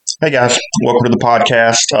Hey guys, welcome to the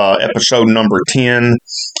podcast, episode number 10.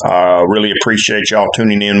 Really appreciate y'all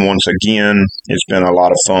tuning in once again. It's been a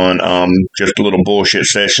lot of fun. Just a little bullshit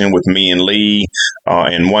session with me and Lee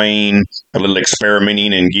and Wayne, a little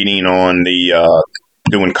experimenting and getting on the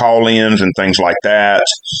doing call-ins and things like that.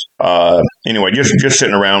 Anyway, just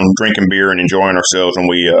sitting around drinking beer and enjoying ourselves, and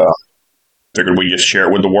we figured we'd just share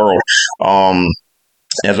it with the world.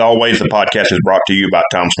 As always, the podcast is brought to you by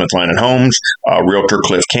Tom Smith Land and Homes, Realtor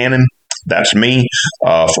Clif Cannon. That's me.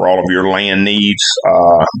 For all of your land needs,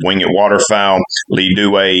 Wing It Waterfowl, Lee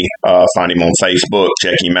Dewey, find him on Facebook.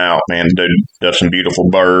 Check him out, man. Dude does some beautiful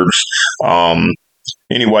birds.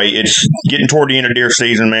 Anyway, it's getting toward the end of deer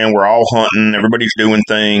season, man. We're all hunting. Everybody's doing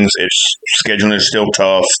things. Scheduling is still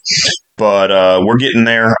tough, but we're getting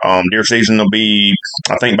there. Deer season will be,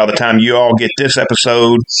 I think by the time you all get this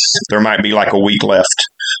episode, there might be like a week left.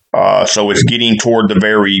 So it's getting toward the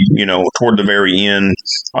very end.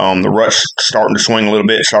 The rut's starting to swing a little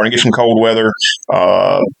bit, starting to get some cold weather.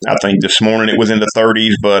 I think this morning it was in the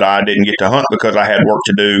 30s, but I didn't get to hunt because I had work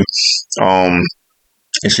to do.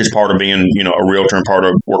 It's just part of being, a realtor and part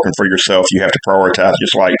of working for yourself. You have to prioritize.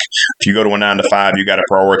 Just like if you go to a 9-to-5, you got to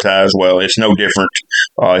prioritize. Well, it's no different.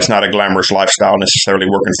 It's not a glamorous lifestyle necessarily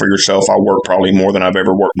working for yourself. I work probably more than I've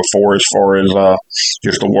ever worked before as far as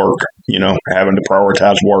just the work, having to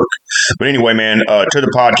prioritize work. But anyway, man, to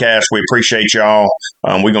the podcast, we appreciate y'all.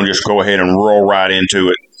 We're going to just go ahead and roll right into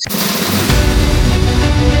it.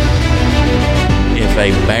 If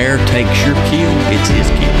a bear takes your kill, it's his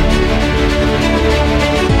kill.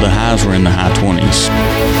 The highs were in the high 20s.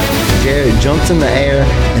 Jared jumps in the air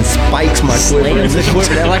and spikes my slams the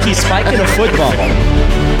quiver like he's spiking a football.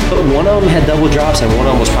 But one of them had double drops and one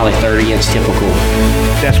of them was probably 30-inch typical.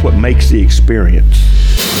 That's what makes the experience.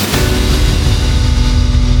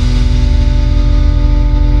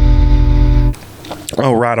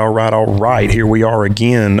 All right. Here we are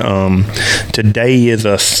again. Today is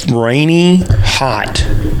a rainy, hot,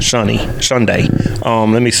 sunny Sunday.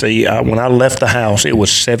 Let me see. When I left the house, it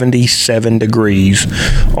was 77 degrees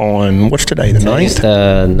on, what's today, the 9th?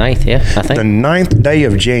 The 9th, yeah, I think. The 9th day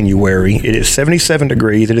of January. It is 77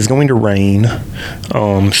 degrees. It is going to rain.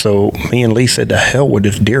 So me and Lee said, to hell with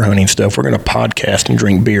this deer hunting stuff. We're going to podcast and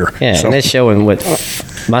drink beer. Yeah, and it's showing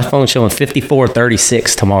my phone's showing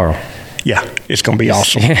 54.36 tomorrow. Yeah, it's going to be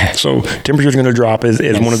awesome. Yeah. So temperature's going to drop as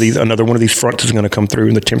another one of these fronts is going to come through,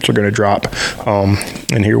 and the temps are going to drop.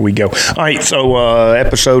 And here we go. All right, so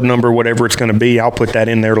episode number, whatever it's going to be, I'll put that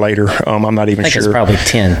in there later. I'm not even sure. I think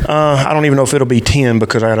it's probably 10. I don't even know if it'll be 10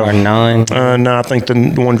 because I don't. Or 9. No, I think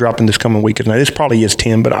the one dropping this coming week is 9. This probably is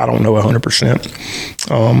 10, but I don't know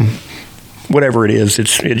 100%. Whatever it is,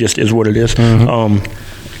 it just is what it is. Mm-hmm.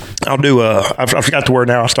 I'll do I forgot the word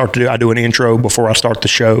now. I do an intro before I start the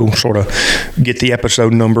show, sort of get the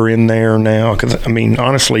episode number in there now. Because,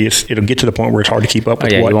 honestly, it'll get to the point where it's hard to keep up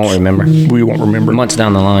with you won't remember. We won't remember. Months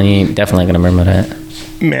down the line, you ain't definitely going to remember that.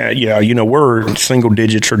 Yeah, we're single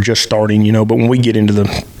digits are just starting, but when we get into the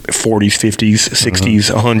 40s, 50s,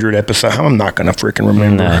 60s, 100 episodes, I'm not going to freaking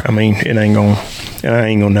remember. No. It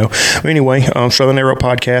ain't going to know. But anyway, Southern Arrow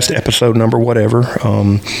Podcast, episode number, whatever.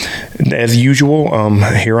 As usual,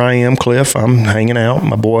 here I am, Cliff. I'm hanging out.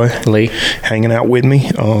 My boy, Lee, hanging out with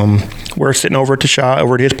me. We're sitting over at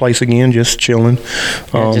his place again, just chilling.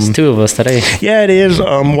 Just two of us today. Yeah, it is.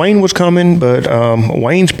 Wayne was coming, but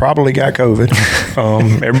Wayne's probably got COVID.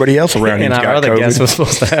 Everybody else around him's got COVID. And our other guest was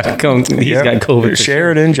supposed to have come. He's got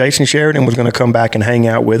COVID. Jason Sheridan was going to come back and hang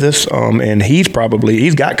out with us, and he's got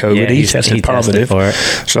COVID. Yeah, he tested positive for it.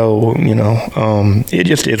 So it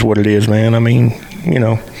just is what it is, man.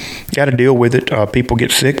 Got to deal with it. People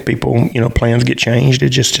get sick. People, plans get changed. It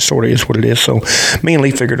just sort of is what it is. So me and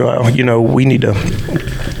Lee figured out,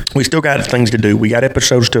 we still got things to do. We got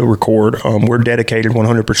episodes to record. We're dedicated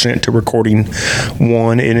 100% to recording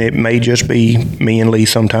one, and it may just be me and Lee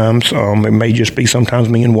sometimes. It may just be sometimes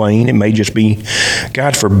me and Wayne. It may just be,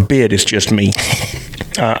 God forbid, it's just me.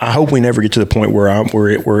 I hope we never get to the point where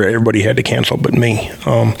everybody had to cancel but me,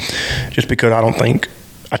 just because I don't think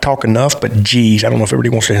I talk enough, but geez, I don't know if everybody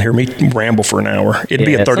wants to hear me ramble for an hour. It'd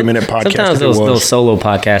be a 30-minute podcast. Sometimes those solo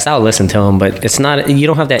podcasts, I'll listen to them, but it's not. You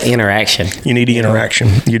don't have that interaction. You need the interaction.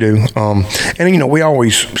 You do. And we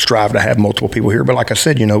always strive to have multiple people here. But like I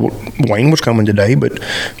said, Wayne was coming today, but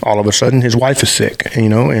all of a sudden his wife is sick.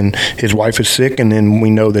 And his wife is sick, and then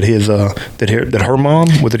we know that that her mom,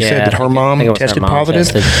 that her mom tested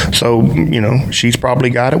positive. So she's probably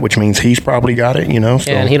got it, which means he's probably got it.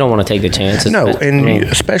 So, and he don't want to take the chances. No,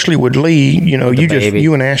 especially with Lee, you know,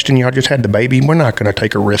 you and Ashton, y'all just had the baby. We're not going to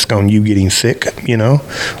take a risk on you getting sick, you know,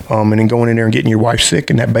 and then going in there and getting your wife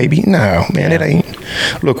sick and that baby. No, man, it ain't.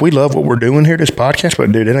 Look, we love what we're doing here, this podcast,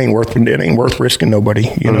 but dude, it ain't worth risking nobody.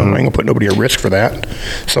 You know, I ain't gonna put nobody at risk for that.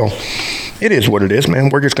 So it is what it is, man.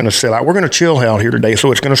 We're just gonna sell out. We're gonna chill out here today.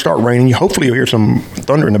 So it's gonna start raining. Hopefully you'll hear some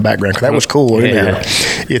thunder in the background, because that was cool earlier.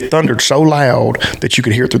 It thundered so loud that you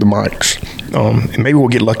could hear it through the mics. And maybe we'll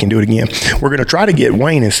get lucky and do it again. We're gonna try to get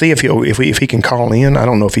Wayne and see if he can call in. I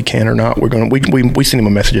don't know if he can or not. We sent him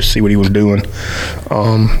a message to see what he was doing.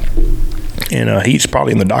 And he's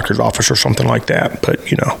probably in the doctor's office or something like that.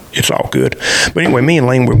 But, you know, it's all good. But anyway, me and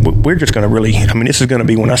Lane, we're just going to really, I mean, this is going to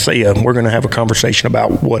be, when I say we're going to have a conversation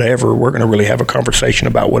about whatever, we're going to really have a conversation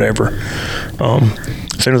about whatever.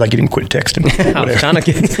 As soon as I get him quit texting. I was trying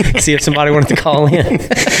to see if somebody wanted to call in.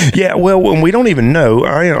 Yeah, well, we don't even know.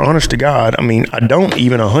 Honest to God, I mean, I don't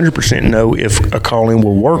even 100% know if a call-in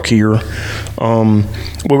will work here.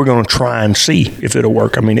 We're going to try and see if it'll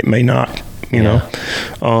work. I mean, it may not. You know,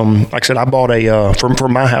 like I said, I bought a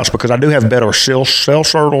from my house, because I do have better cell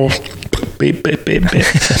circles. Beep, beep, beep, beep.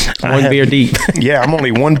 One beer deep. Yeah, I'm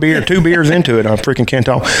only 2 beers into it. I freaking can't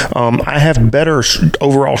talk. I have better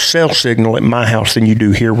overall cell signal at my house than you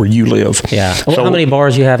do here where you live. Yeah. Well, how many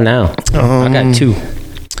bars you have now? I got 2.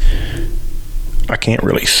 I can't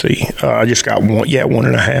really see. I just got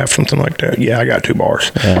 1.5, something like that. Yeah, I got 2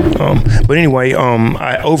 bars. Yeah. But anyway,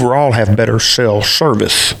 I overall have better cell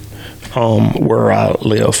service where I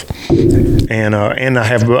live, and I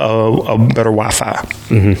have a better Wi-Fi.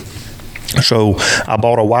 Mm-hmm. So I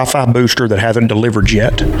bought a Wi-Fi booster that hasn't delivered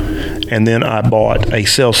yet, and then I bought a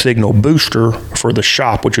cell signal booster for the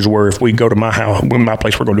shop, which is where if we go to my house, my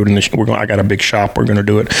place, we're going to do it in I got a big shop. We're going to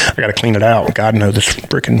do it. I got to clean it out. God knows this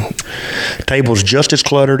freaking table's just as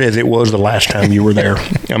cluttered as it was the last time you were there.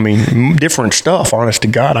 I mean, different stuff. Honest to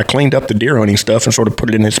God, I cleaned up the deer hunting stuff and sort of put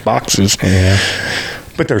it in its boxes. Yeah.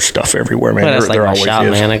 But there's stuff everywhere, man. Well, that's like my shop,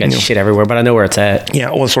 man. I got shit everywhere, but I know where it's at.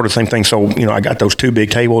 Yeah, well, it's sort of the same thing. So, you know, I got those 2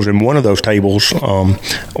 big tables, and one of those tables, I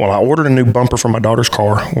ordered a new bumper for my daughter's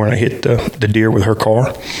car when I hit the deer with her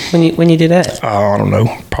car. When you did that? I don't know,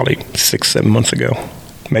 probably 6-7 months ago.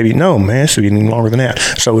 Maybe, no, man, it's even longer than that.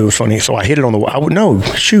 So it was funny. So I hit it on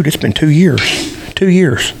it's been 2 years. 2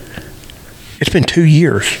 years. It's been 2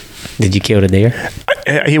 years. Did you kill the deer?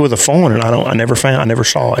 He was a fawn, and I never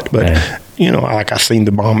saw it. But you know, I seen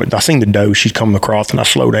the bomb. I seen the doe. She's coming across, and I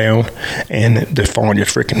slow down, and the fawn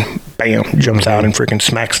just freaking bam jumps out and freaking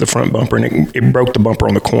smacks the front bumper, and it broke the bumper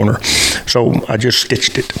on the corner. So I just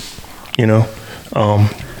stitched it. You know.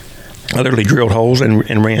 I literally drilled holes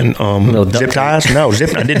and ran zip ties. No,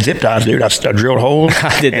 I did zip ties, dude. I drilled holes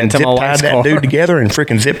and zip tied that dude together and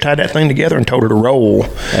freaking zip tied that thing together and told her to roll.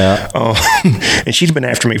 Yeah. And she's been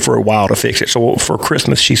after me for a while to fix it. So for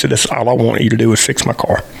Christmas, she said, "That's all I want you to do is fix my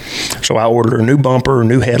car." So I ordered her a new bumper,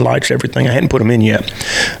 new headlights, everything. I hadn't put them in yet.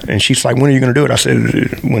 And she's like, "When are you going to do it?" I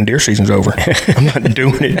said, "When deer season's over." I'm not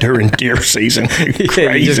doing it during deer season.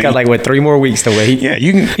 Yeah, you just got 3 more weeks to wait. Yeah,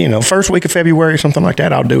 you can, first week of February or something like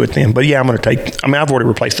that, I'll do it then. But yeah, I've already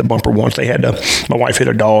replaced the bumper once. My wife hit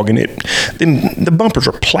a dog, and the bumpers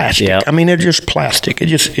are plastic. Yep. I mean, they're just plastic. It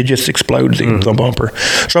just explodes the bumper.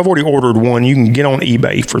 So I've already ordered one. You can get on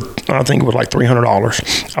eBay for, I think it was like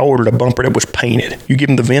 $300. I ordered a bumper that was painted. You give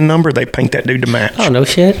them the VIN number, they paint that dude to match. Oh, no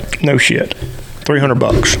shit? No shit. $300.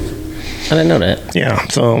 I didn't know that. Yeah,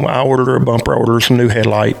 so I ordered her a bumper. I ordered her some new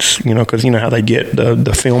headlights, because you know how they get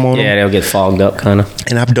the film on them? Yeah, they'll get fogged up, kind of.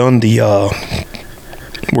 And I've done the...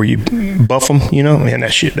 where you buff them, man,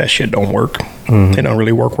 that shit don't work. Mm-hmm. They don't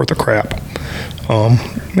really work worth a crap. Are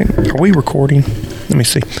we recording? Let me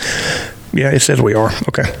see. Yeah, it says we are.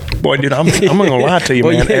 Okay. Boy, dude, I'm not going to lie to you,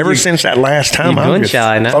 man. Ever since that last time, I'm just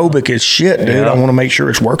phobic as shit, dude. Yeah. I want to make sure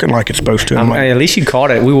it's working like it's supposed to. At least you caught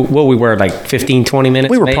it. We were like 15, 20 minutes,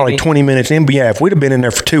 We were probably 20 minutes in, but yeah, if we'd have been in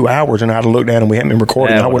there for 2 hours and I'd have looked down and we hadn't been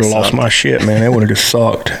recording, I would have lost my shit, man. It would have just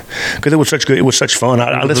sucked. Because it was such fun.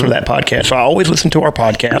 I listened to that podcast. So I always listen to our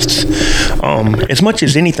podcasts. As much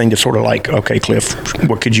as anything to sort of like, okay, Cliff,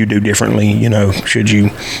 what could you do differently? Should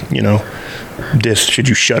you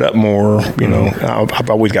shut up more? I've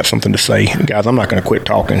always got something to say. Guys, I'm not going to quit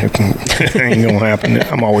talking. It ain't going to happen.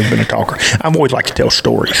 I've always been a talker. I've always liked to tell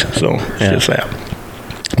stories. So it's just that.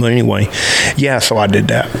 But anyway, yeah, so I did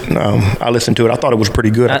that. I listened to it. I thought it was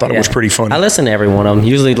pretty good. I thought it was pretty funny. I listen to every one of them.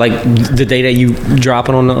 Usually, like the day that you drop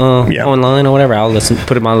it on the online or whatever, I'll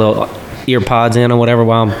put in my little ear pods in or whatever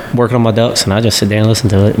while I'm working on my ducks, and I just sit there and listen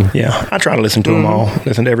to it. Yeah, I try to listen to them all,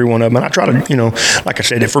 listen to every one of them, and I try to, like I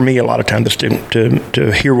said, for me, a lot of times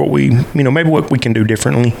to hear what we, maybe what we can do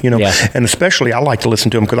differently, and especially I like to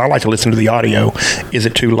listen to them because I like to listen to the audio. Is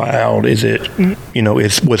it too loud? Is it,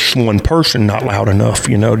 was one person not loud enough?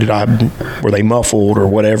 Were they muffled or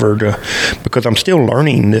whatever? Because I'm still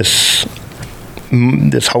learning this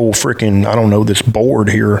whole freaking, I don't know, this board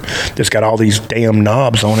here that's got all these damn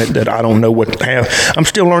knobs on it that I don't know what to have. I'm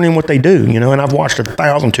still learning what they do, and I've watched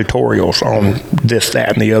 1,000 tutorials on this,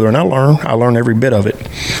 that, and the other, and I learn every bit of it.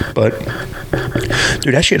 But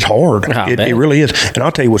dude, that shit's hard. It really is. And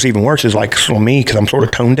I'll tell you what's even worse is like for me, because I'm sort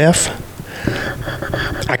of tone deaf,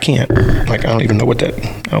 I can't, I don't even know what that,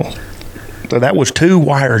 So that was 2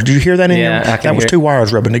 wires. Did you hear that in there? That was 2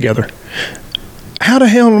 wires rubbing together. How the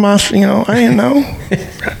hell am I, I didn't know.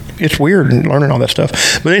 It's weird learning all that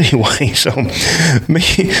stuff. But anyway, so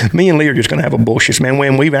me and Lee are just going to have a bullshit, man.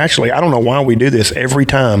 When we've actually, I don't know why we do this every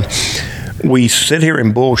time. We sit here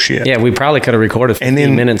and bullshit. Yeah, we probably could have recorded 15 and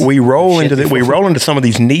then minutes. We roll into some of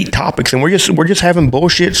these neat topics, and we're just having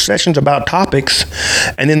bullshit sessions about topics.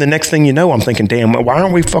 And then the next thing you know, I'm thinking, damn, why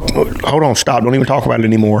aren't we hold on, stop, don't even talk about it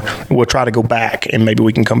anymore. We'll try to go back, and maybe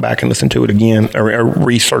we can come back and listen to it again, or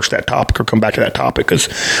research that topic, or come back to that topic, because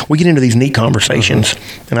we get into these neat conversations,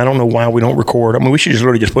 and I don't know why we don't record. I mean, we should just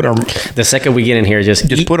literally just put our... The second we get in here, just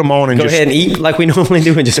put them on and go ahead and eat like we normally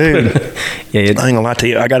do, and just put it. Yeah, I ain't gonna lie to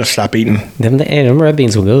you, I got to stop eating. Them red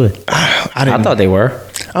beans were good. I thought they were.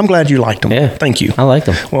 I'm glad you liked them. Yeah. Thank you. I liked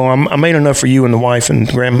them. Well, I made enough for you and the wife and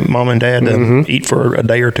grandmom and dad to eat for a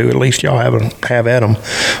day or two. At least y'all have at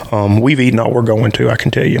them. We've eaten all we're going to, I can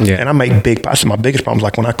tell you. Yeah. And I make big pots. My biggest problem is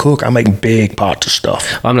like when I cook, I make big pots of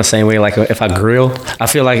stuff. I'm the same way. Like if I grill, I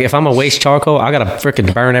feel like if I'm a waste charcoal, I got to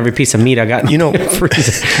freaking burn every piece of meat I got in the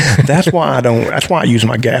freezer. That's why I use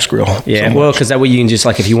my gas grill. Yeah, well, because that way you can just,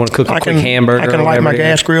 like, if you want to cook a quick hamburger, I can light my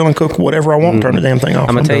gas grill and cook whatever I want, turn the damn thing off.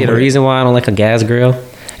 I'm going to tell you the reason why I don't like a gas grill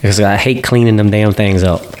is I hate cleaning them damn things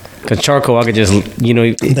up. Because charcoal, I could just, they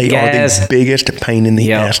are the biggest pain in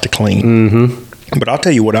the ass to clean. Mm-hmm. But I'll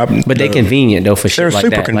tell you what But they're convenient, though, for shit like that.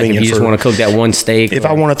 They're super convenient. Like if you just want to cook that one steak. If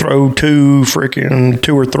I want to throw 2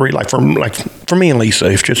 or 3, for me and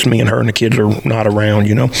Lisa, if just me and her and the kids are not around,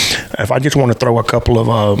 if I just want to throw a couple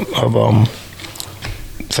of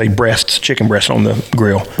say chicken breasts on the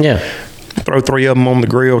grill. Yeah. Throw 3 of them on the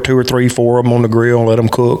grill, 2 or 3, 4 of them on the grill, let them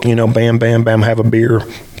cook, bam, bam, bam, have a beer,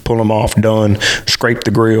 pull them off, done, scrape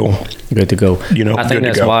the grill. Good to go. I think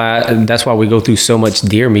that's why we go through so much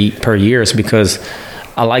deer meat per year, is because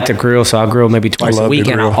I like to grill, so I grill maybe twice a week,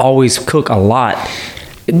 and I always cook a lot.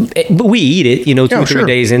 But we eat it, 2 or 3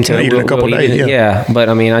 days into it. Eat it a couple days, yeah. But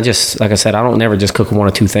I mean, I just, like I said, I don't never just cook 1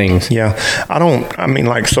 or 2 things. Yeah, I don't. I mean,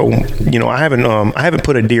 I haven't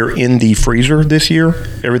put a deer in the freezer this year.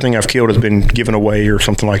 Everything I've killed has been given away or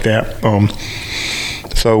something like that.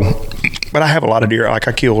 But I have a lot of deer. Like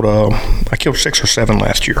I killed 6 or 7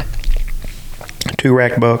 last year. 2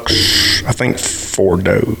 rack bucks, I think 4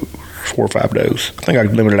 does. 4 or 5 does. I think I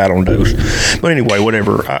limited out on does. But anyway,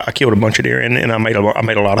 whatever. I killed a bunch of deer, and I made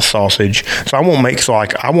a lot of sausage. So I won't make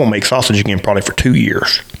sausage again probably for 2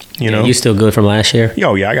 years. You still good from last year?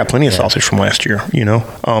 Oh yeah, I got plenty of sausage from last year.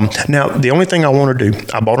 Now the only thing I want to do,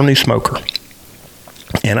 I bought a new smoker.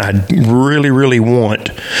 And I really, really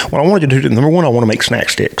what I wanted to do, number one, I want to make snack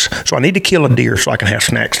sticks. So I need to kill a deer so I can have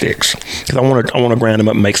snack sticks. Because I want to grind them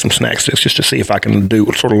up and make some snack sticks just to see if I can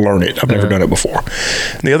learn it. I've never done it before.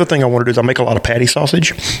 And the other thing I want to do is I make a lot of patty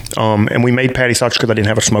sausage. And we made patty sausage because I didn't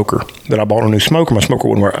have a smoker. Then I bought a new smoker. My smoker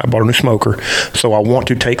wouldn't work. I bought a new smoker. So I want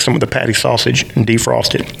to take some of the patty sausage and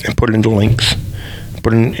defrost it and put it into links.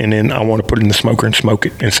 And then I want to put it in the smoker and smoke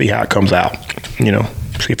it and see how it comes out.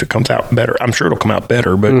 See if it comes out better. I'm sure it'll come out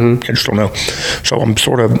better, but I just don't know. So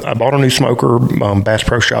I bought a new smoker. Bass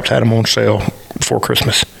Pro Shops had them on sale before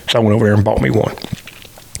Christmas. So I went over there and bought me one.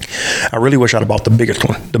 I really wish I'd have bought the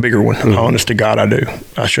bigger one. Honest to God, I do.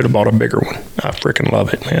 I should have bought a bigger one. I freaking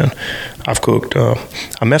love it, man. I've cooked,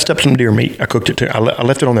 I messed up some deer meat. I cooked it I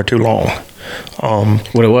left it on there too long.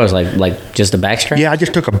 What it was, like just a backstrap? Yeah, I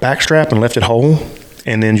just took a backstrap and left it whole.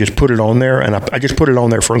 And then just put it on there, and I just put it on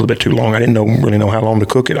there for a little bit too long. I didn't really know how long to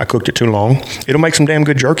cook it. I cooked it too long. It'll make some damn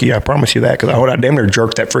good jerky, I promise you that, because I damn near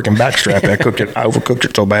jerked that freaking backstrap. I overcooked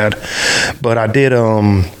it so bad. But I did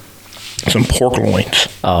some pork loins.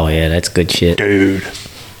 Oh yeah, that's good shit, dude.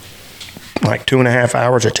 Like 2.5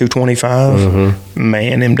 hours at 225.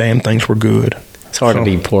 Man, them damn things were good. It's hard to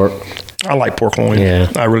beat pork. I like pork loin.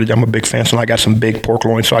 Yeah. I'm a big fan. So I got some big pork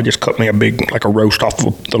loin, so I just cut me a big, like a roast off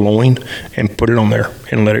of the loin and put it on there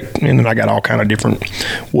and let it, and then I got all kind of different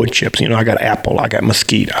wood chips. You know, I got apple, I got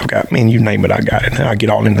mesquite, I've got, man, you name it, I got it. And I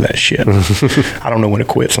get all into that shit. I don't know when to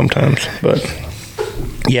quit sometimes, but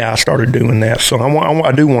yeah, I started doing that. So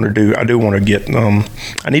I do want to get,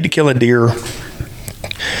 I need to kill a deer.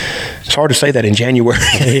 It's hard to say that in January.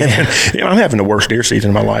 Yeah. I'm having the worst deer season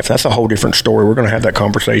of my life. That's a whole different story. We're going to have that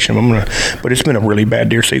conversation. But it's been a really bad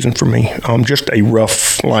deer season for me. Just a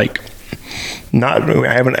rough, I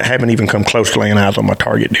haven't even come close to laying eyes on my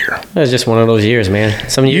target deer. It's just one of those years, man.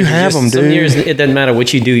 Some years dude. Some years it doesn't matter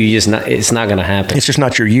what you do. It's not going to happen. It's just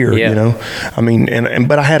not your year, you know. I mean,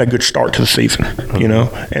 but I had a good start to the season, you know.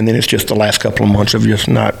 And then it's just the last couple of months of just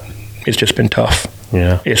not. It's just been tough.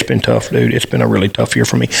 Yeah. It's been tough, dude. It's been a really tough year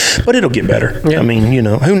for me. But it'll get better. Yeah. I mean, you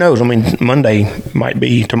know, who knows? I mean,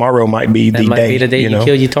 tomorrow might be the day. That might be the day you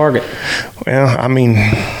kill your target. Well, I mean,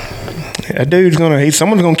 that dude's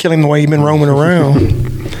someone's going to kill him the way he's been roaming around.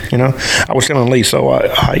 You know, I was telling Lee, so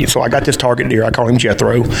I got this target deer. I call him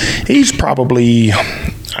Jethro. He's probably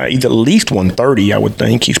he's at least 130, I would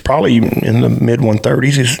think. He's probably in the mid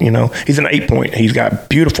 130s. He's an 8-point. He's got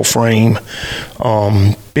beautiful frame,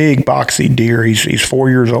 big boxy deer. He's 4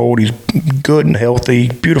 years old. He's good and healthy,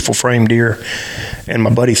 beautiful frame deer. And my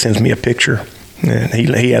buddy sends me a picture, and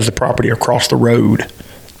he has the property across the road.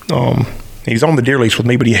 He's on the deer lease with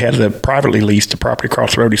me, but he has a privately leased the property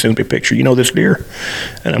across the road. He sends me a picture. You know this deer?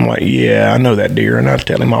 And I'm like, yeah, I know that deer. And I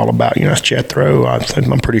tell him all about, that's Jethro.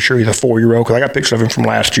 I'm pretty sure he's a 4-year-old because I got pictures of him from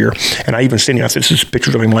last year. And I even sent him, I said, this is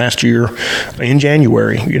pictures of him last year in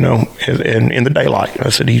January, and in the daylight. I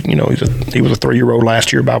said, he was a 3-year-old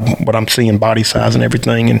last year by what I'm seeing, body size and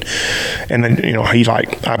everything. And then, he's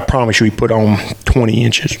like, I promise you, he put on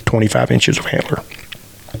 25 inches of antler.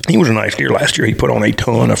 He was a nice deer last year. He put on a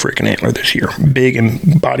ton of freaking antler this year. Big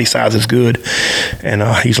and body size is good. And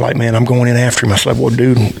he's like, man, I'm going in after him. I said, well,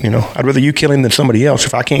 dude, I'd rather you kill him than somebody else.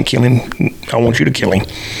 If I can't kill him, I want you to kill him.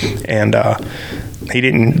 And he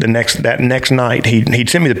didn't. That next night, he'd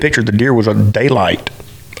sent me the picture. The deer was a daylight.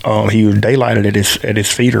 He was daylighted at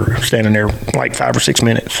his feeder, standing there like 5 or 6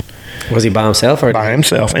 minutes. Was he by himself? By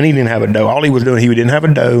himself, and he didn't have a doe. All he was doing, he didn't have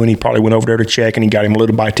a doe, and he probably went over there to check, and he got him a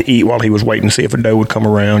little bite to eat while he was waiting to see if a doe would come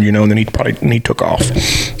around, and then he took off.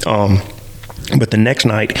 But the next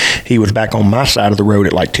night, he was back on my side of the road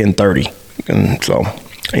at like 10:30, and so,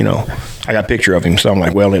 I got a picture of him. So I'm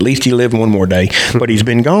like, well, at least he lived one more day. But he's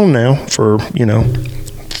been gone now for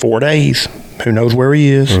 4 days. Who knows where he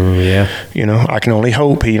is? Yeah. I can only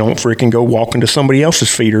hope he don't freaking go walk into somebody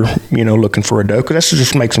else's feeder, looking for a doe, because that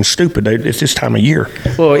just makes him stupid. It's this time of year.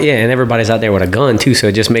 Well, yeah, and everybody's out there with a gun, too, so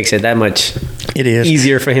it just makes it that much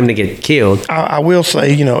easier for him to get killed. I will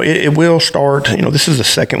say, it will start, this is the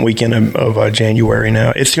second weekend of January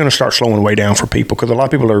now. It's going to start slowing way down for people, because a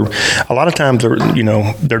lot of times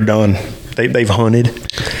they're done. They've hunted.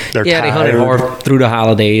 They're tired. They hunted hard through the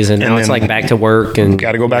holidays, and now it's like back to work. And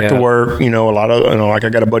got to go back to work. A lot of, like I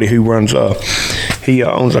got a buddy who runs he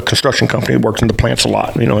owns a construction company that works in the plants a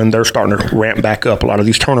lot, and they're starting to ramp back up a lot of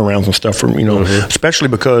these turnarounds and stuff from, especially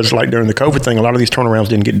because like during the COVID thing, a lot of these turnarounds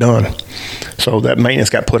didn't get done. So that maintenance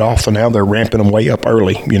got put off. So now they're ramping them way up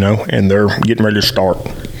early, and they're getting ready to start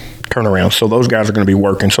turnarounds. So those guys are going to be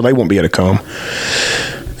working, so they won't be able to come.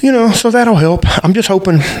 So that'll help. I'm just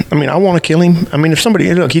hoping. I want to kill him. If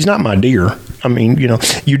somebody, look, he's not my deer.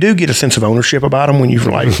 You do get a sense of ownership about him when you're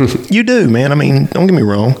like, you do, man. Don't get me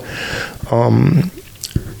wrong.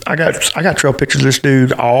 I got trail pictures of this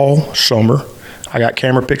dude all summer. I got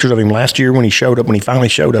camera pictures of him last year when he finally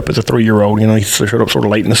showed up as a 3-year-old. He showed up sort of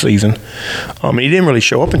late in the season. He didn't really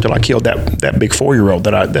show up until I killed that big 4-year-old,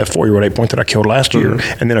 that 4-year-old 8-point that I killed last year.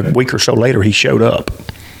 And then a week or so later, he showed up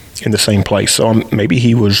in the same place. So maybe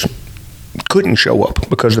he couldn't show up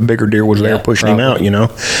because the bigger deer was there pushing him out,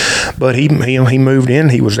 But he moved in.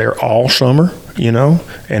 He was there all summer,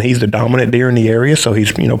 and he's the dominant deer in the area. So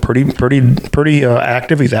he's, pretty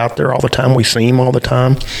active. He's out there all the time. We see him all the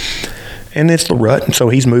time. And it's the rut. And so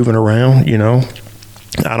he's moving around,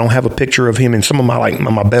 I don't have a picture of him in some of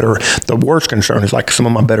my better, the worst concern is like some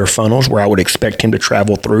of my better funnels where I would expect him to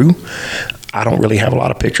travel through. I don't really have a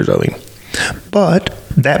lot of pictures of him. But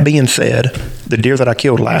that being said, the deer that I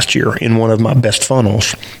killed last year in one of my best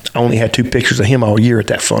funnels, I only had 2 pictures of him all year at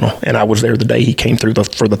that funnel, and I was there the day he came through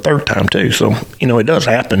for the 3rd time too. So it does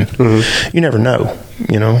happen. You never know.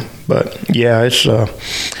 But yeah, it's.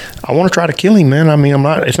 I want to try to kill him, man. I'm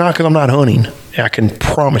not. It's not because I'm not hunting. I can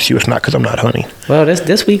promise you, it's not because I'm not hunting. Well,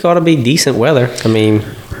 this week ought to be decent weather.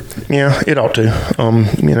 Yeah, it ought to.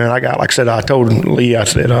 I got, like I said, I told Lee, I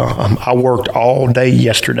said, I worked all day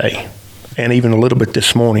yesterday. and even a little bit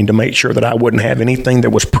this morning to make sure that I wouldn't have anything that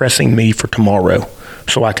was pressing me for tomorrow,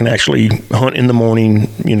 so I can actually hunt in the morning,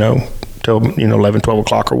 till 11, 12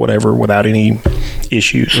 o'clock or whatever without any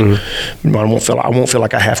issues. Mm-hmm. I won't feel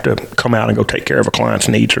like I have to come out and go take care of a client's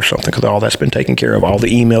needs or something, because all that's been taken care of. All the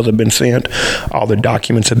emails have been sent, all the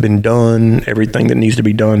documents have been done, everything that needs to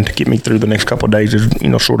be done to get me through the next couple of days is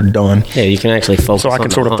sort of done. Yeah, you can actually focus. So I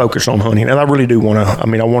can sort of focus on hunting, and I really do want to. I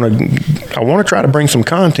want to try to bring some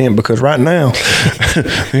content, because right now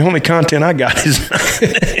the only content I got is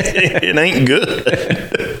it ain't good.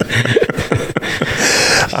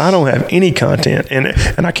 I don't have any content,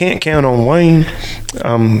 and I can't count on Wayne.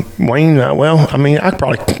 Wayne's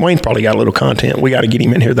probably got a little content. We got to get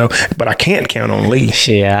him in here though, but I can't count on Lee.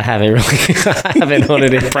 Yeah, I haven't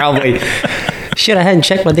hunted it probably. Shit, I hadn't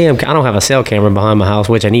checked my I don't have a cell camera behind my house,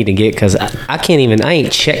 which I need to get, because I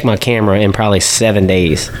ain't checked my camera in probably 7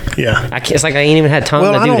 days. Yeah. It's like I ain't even had time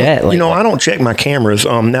to do that. I don't check my cameras.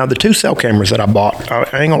 Now, the 2 cell cameras that I bought,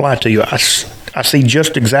 I ain't gonna lie to you, I see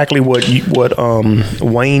just exactly what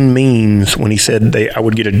Wayne means when he said they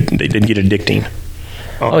didn't get addicting.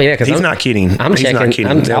 Because he's not kidding. I was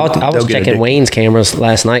checking Wayne's cameras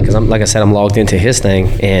last night, because like I said, I'm logged into his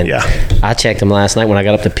thing, and I checked them last night when I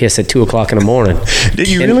got up to piss at 2:00 in the morning. Did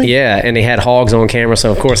you really? Yeah, and they had hogs on camera,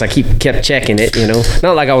 so of course I kept checking it.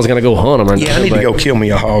 Not like I was gonna go hunt them. I need to go kill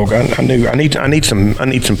me a hog. I need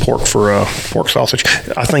some pork for pork sausage.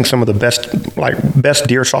 I think some of the best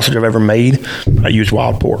deer sausage I've ever made, I use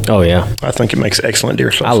wild pork. Oh yeah, I think it makes excellent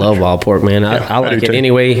deer sausage. I love wild pork, man. I like it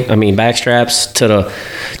anyway. I mean, backstraps to the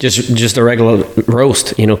just a regular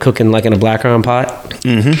roast, cooking like in a black iron pot.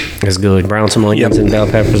 Mm-hmm. It's good. Brown some onions and bell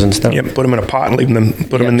peppers and stuff. Yep. Put them in a pot and leave them.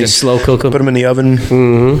 Put them in just slow cook them. Put them in the oven.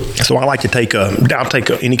 Mm-hmm. So I like to I'll take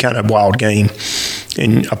any kind of wild game,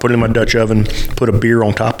 and I put it in my Dutch oven. Put a beer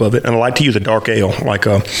on top of it, and I like to use a dark ale, like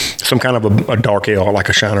some kind of a dark ale, like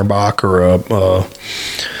a Shinerbach or a.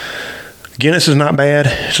 Guinness is not bad.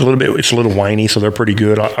 It's a little winey, so they're pretty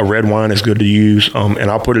good. A red wine is good to use,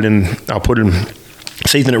 and I'll put it in.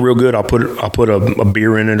 Season it real good. I'll put a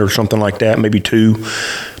beer in it or something like that, maybe 2.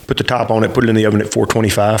 Put the top on it. Put it in the oven at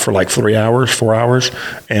 425 for like 4 hours,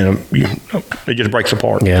 and it just breaks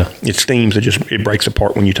apart. Yeah, it steams. It breaks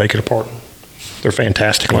apart when you take it apart. They're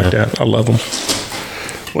fantastic like that. I love them.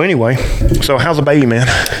 Well, anyway, so how's the baby, man?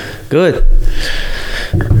 Good.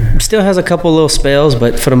 Still has a couple little spells,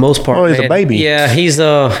 but for the most part, he's a baby. Yeah, he's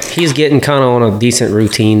getting kind of on a decent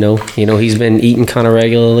routine though. He's been eating kind of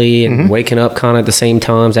regularly and waking up kind of at the same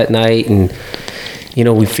times at night, and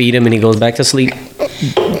we feed him and he goes back to sleep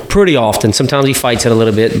pretty often. Sometimes he fights it a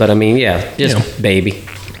little bit, but baby.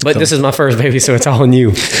 But this is my first baby, so it's all new.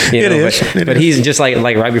 It is. But he's just like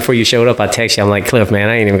right before you showed up, I text you. I'm like, Cliff, man,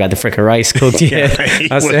 I ain't even got the freaking rice cooked yet.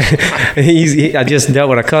 I just dealt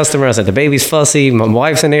with a customer. I said, the baby's fussy. My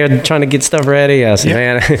wife's in there trying to get stuff ready. I said,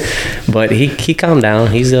 man. But he calmed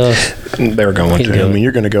down. They're going to. I mean,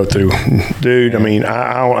 you're going to go through. Dude, I mean,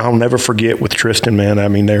 I'll never forget with Tristan, man. I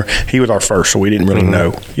mean, he was our first, so we didn't really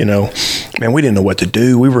know. Man, we didn't know what to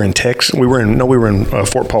do. We were in Texas. We were in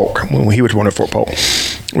Fort Polk when he was born at Fort Polk.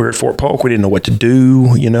 We were at Fort Polk. We didn't know what to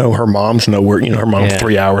do. Her mom's nowhere. Her mom's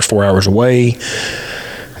 4 hours away.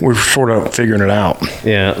 We're sort of figuring it out.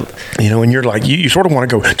 Yeah. And you're like, you sort of want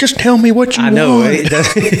to go, just tell me what you want.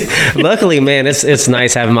 I know. Luckily, man, it's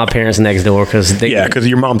nice having my parents next door, because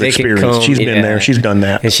your mom's experienced. She's been there. She's done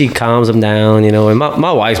that. And she calms them down, and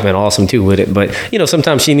my wife's been awesome too with it. But,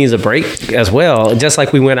 sometimes she needs a break as well. Just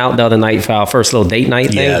like we went out the other night for our first little date night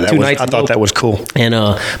thing. I thought that was cool. And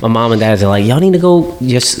my mom and dad are like, y'all need to go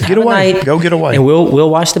just get away. Go get away. And we'll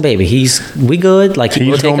watch the baby. We good. Like,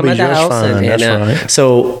 we'll take him at the house. Fine. That's right.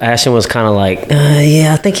 So Ashton was kind of like,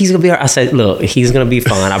 I think he's gonna be all right. I said, look, he's gonna be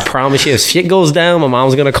fine. I promise you. If shit goes down, my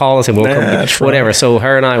mom's gonna call us and we'll come. Whatever. Right. So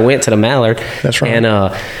her and I went to the Mallard. That's right.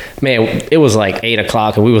 And man, it was like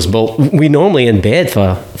 8:00, and we normally in bed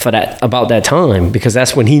for that about that time, because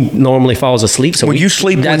that's when he normally falls asleep. So you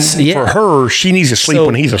sleep for her, she needs to sleep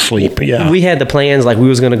when he's asleep. Yeah. We had the plans like we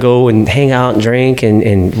was gonna go and hang out and drink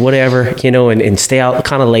and whatever, and stay out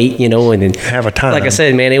kind of late, and then have a time. Like I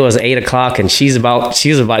said, man, it was 8:00, and she's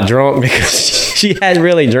about drunk because she hadn't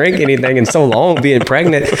really drank anything in so long, being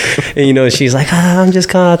pregnant. And she's like, I'm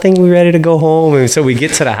just I think we're ready to go home. And so we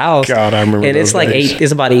get to the house. God, I remember. And it's like days.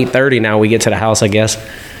 It's about 8:30 now. We get to the house, I guess,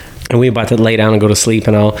 and we about to lay down and go to sleep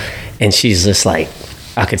and all. And she's just like,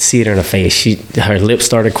 I could see it in her face. Her lips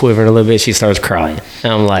started quivering a little bit. She starts crying.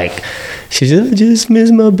 And I'm like, She said, I just miss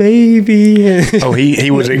my baby. Oh, he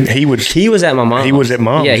was at my mom. He was at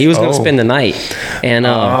mom. Yeah, he was going to spend the night. And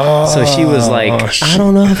so she was like, I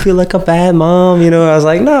don't know, I feel like a bad mom. I was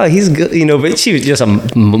like, no, he's good. But she was just a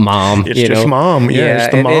mom. It's just mom. Yeah,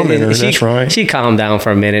 it's the mom in her. That's right. She calmed down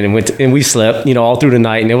for a minute and we slept, all through the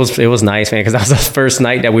night. And it was nice, man, because that was the first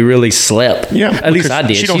night that we really slept. Yeah. At least I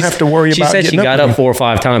did. She don't have to worry about She said she got up 4 or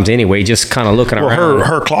 5 times anyway, just kind of looking around.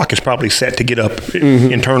 Her clock is probably set to get up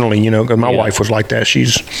internally, because my wife was like that.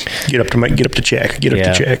 She's get up to check.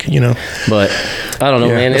 But I don't know,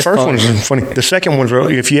 man. The first one's funny. The second one's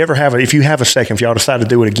really, if you have a second, if y'all decide to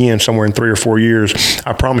do it again somewhere in 3 or 4 years,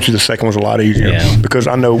 I promise you the second one's a lot easier. Yeah. Because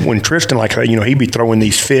I know when Tristan, like, he'd be throwing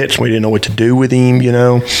these fits, we didn't know what to do with him,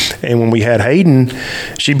 And when we had Hayden,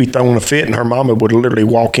 she'd be throwing a fit, and her mama would literally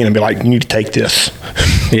walk in and be like, you need to take this.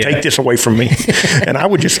 Take this away from me. And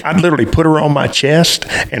I'd literally put her on my chest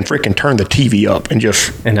and freaking turn the TV up and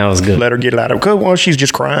that was good. Let her get it out of it. Well, she's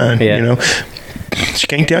just crying, She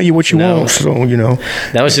can't tell you what you want, so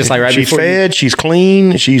that was just like right she's before. She's fed, she's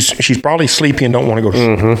clean, she's probably sleepy and don't want to go.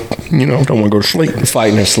 Don't want to go to sleep.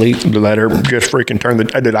 Fighting her sleep. Let her just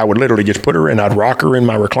freaking I would literally just put her in. I'd rock her in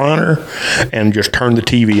my recliner and just turn the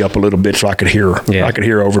TV up a little bit so I could hear her. Yeah. I could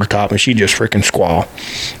hear her over the top, and she'd just freaking squall.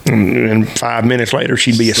 And 5 minutes later,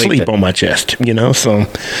 she'd be asleep on my chest. So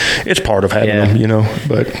it's part of having them.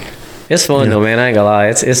 But. It's fun though, man. I ain't gonna lie.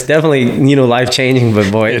 It's definitely life changing,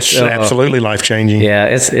 but boy, it's absolutely life changing. Yeah,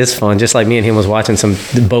 it's fun. Just like me and him was watching some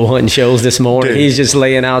bow hunting shows this morning. Dude. He's just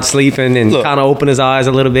laying out sleeping and kind of open his eyes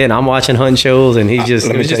a little bit, and I'm watching hunting shows, and it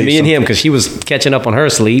was just me and him because she was catching up on her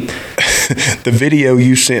sleep. The video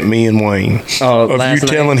you sent me and Wayne of you night.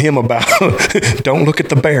 telling him about don't look at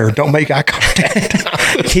the bear, don't make eye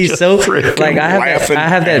contact. He's so like I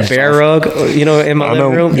have that bear rug, in my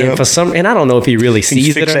living room, and I don't know if he really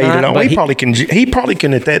sees it or not. He probably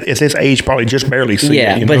can at his age probably just barely see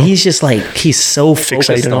it. Yeah, but he's just like he's so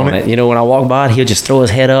focused on it. When I walk by, he'll just throw his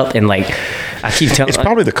head up and like I keep telling. It's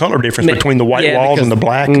probably the color difference between the white walls and the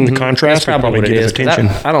black. The contrast probably get his attention.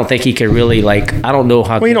 I don't think he could really I don't know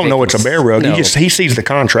how. Well, you don't know it's a bear rug. No. He sees the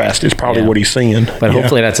contrast. Is probably what he's seeing. But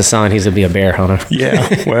hopefully that's a sign he's gonna be a bear hunter.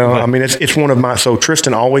 Yeah. Well, I mean, it's one of my. So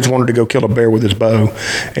Tristan always wanted to go kill a bear with his bow,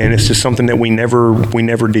 and it's just something that we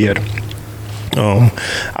never did. I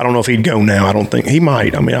don't know if he'd go now. I don't think he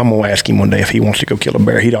might. I mean, I'm gonna ask him one day if he wants to go kill a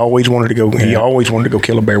bear. He always wanted to go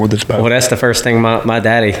kill a bear with his bow. Well, that's the first thing my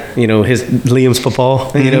daddy, his Liam's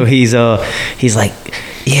papa, he's like,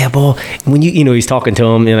 yeah, boy, when he's talking to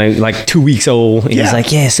him, like 2 weeks old, and he's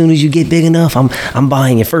like, yeah, as soon as you get big enough, I'm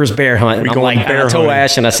buying your first bear hunt. And I'm like, I told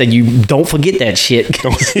Ash, and I said, you don't forget that shit.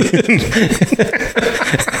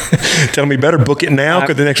 Tell me better book it now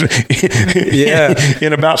because the next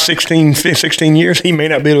in about 16 years he may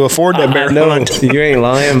not be able to afford that bear hunt. You ain't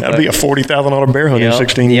lying. That'd be a $40,000 bear hunt in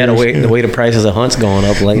 16 years. The way the prices of hunts going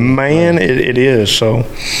up lately. Man, it is. So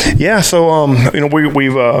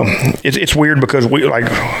we've it's weird because we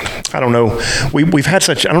I don't know. We've had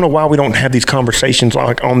such. I don't know why we don't have these conversations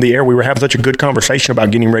like on the air. We were having such a good conversation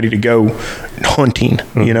about getting ready to go hunting.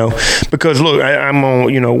 Because look, I'm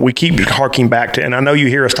on. We keep harking back to, and I know you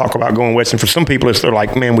hear us talk about going west. And for some people, they're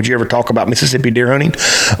like, man, would you ever talk about Mississippi deer hunting?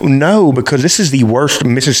 No, because this is the worst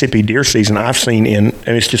Mississippi deer season I've seen and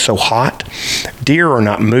it's just so hot. Deer are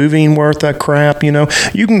not moving worth a crap. You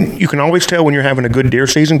can always tell when you're having a good deer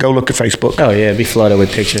season. Go look at Facebook. Oh yeah, it'd be flooded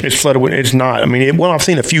with pictures. It's flooded with. It's not. I mean, I've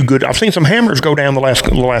seen a few good. I've seen some hammers go down the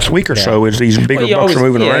last week or so as these bigger bucks are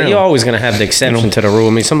moving around. You're always going to have the exception to the rule.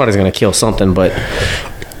 I mean, somebody's going to kill something, but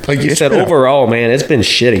like you said, overall, man, it's been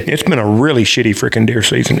shitty. It's been a really shitty freaking deer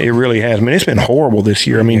season. It really has. I mean, it's been horrible this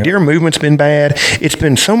year. I mean, deer movement's been bad. It's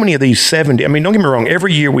been so many of these 70. I mean, don't get me wrong.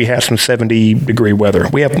 Every year we have some 70-degree weather.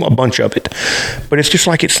 We have a bunch of it. But it's just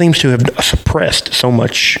like it seems to have suppressed so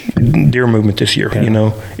much deer movement this year.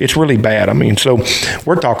 Yeah. It's really bad. I mean, so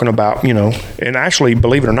we're talking about, and actually,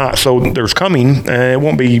 believe it or not, so there's coming, it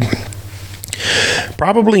won't be...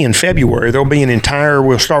 Probably in February, there'll be we're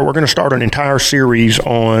going to start an entire series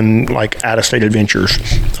on like out-of-state adventures.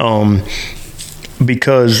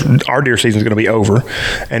 Because our deer season is going to be over,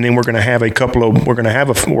 and then we're going to have a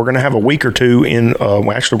week or two in. We're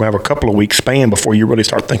going to have a couple of weeks span before you really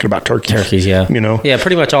start thinking about turkeys. Turkeys, yeah, yeah,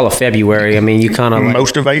 pretty much all of February. I mean, you kind of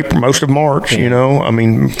most of April, most of March. I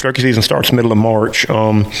mean, turkey season starts middle of March.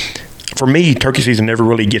 For me, turkey season never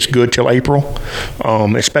really gets good till April,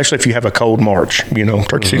 especially if you have a cold March.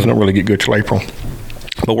 Turkey season don't really get good till April.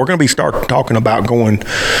 But we're going to start talking about going,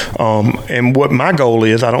 and what my goal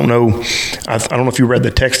is. I don't know if you read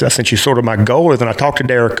the text I sent you. Sort of my goal is, and I talked to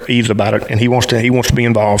Derek Eves about it, and he wants to be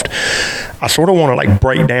involved. I sort of want to like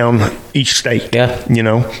break down each state. Yeah,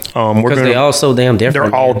 because they're all so damn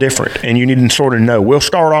different. They're all different, and you need to sort of know. We'll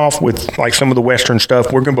start off with like some of the Western stuff.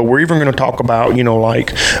 But we're even going to talk about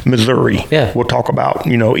like Missouri. Yeah, we'll talk about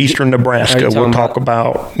Eastern Nebraska. We'll talk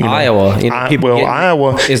about Iowa.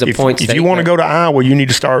 Iowa is a point. If you want to go to Iowa, you need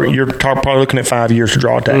to start. You're probably looking at 5 years to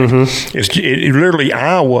draw a tag. Mm-hmm. It literally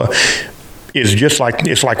Iowa is just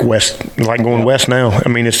like west, like going west now. I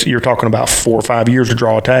mean, you're talking about 4 or 5 years to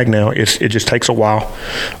draw a tag now. It just takes a while.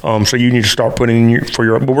 So you need to start putting in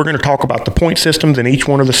but we're going to talk about the point systems in each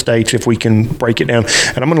one of the states if we can break it down.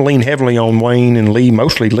 And I'm going to lean heavily on Wayne and Lee,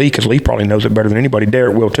 mostly Lee, because Lee probably knows it better than anybody.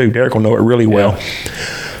 Derek will too. Derek will know it really well.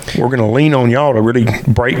 We're going to lean on y'all to really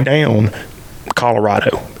break down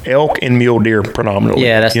Colorado, elk and mule deer predominantly.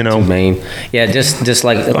 Yeah, that's the main. Yeah, just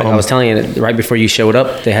like I was telling you right before you showed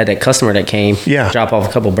up, they had that customer that came, drop off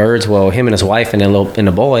a couple birds. Well, him and his wife and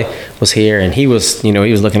the boy was here, and he was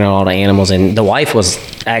looking at all the animals, and the wife was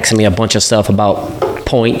asking me a bunch of stuff about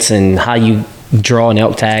points and how you draw an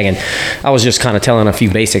elk tag, and I was just kind of telling a few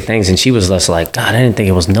basic things, and she was just like, God, I didn't think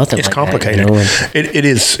it was nothing. It's like complicated. That, It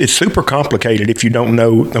is. It's super complicated if you don't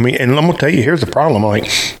know. I mean, and I'm gonna tell you, here's the problem.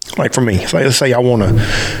 Like for me, let's say I want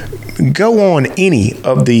to go on any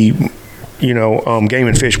of the game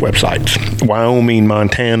and fish websites, Wyoming,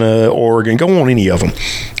 Montana, Oregon, go on any of them,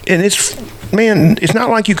 and it's not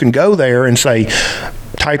like you can go there and say,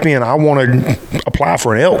 type in, I want to apply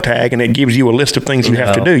for an elk tag, and it gives you a list of things you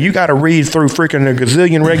have to do. You got to read through freaking a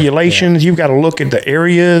gazillion regulations. You've got to look at the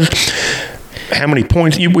areas, how many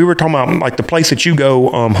points. We were talking about like the place that you go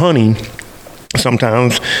hunting.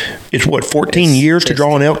 Sometimes it's 14 years to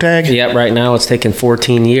draw an elk tag? Yeah, right now it's taking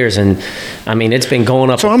 14 years, and I mean it's been going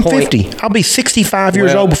up. So I'm 50. I'll be 65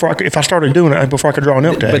 years old if I started doing it before I could draw an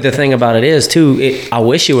elk tag. But the thing about it is too, I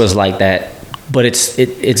wish it was like that. But it's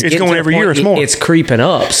going every year. It's more. It's creeping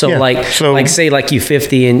up. So say you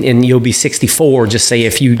 50 and you'll be 64. Just say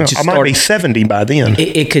if you just I might be 70 by then.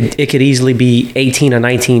 It could easily be 18 or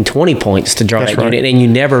 19, 20 points to draw that unit, and you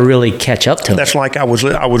never really catch up to it. That's like I was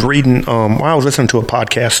reading. I was listening to a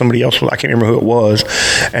podcast. Somebody else, I can't remember who it was,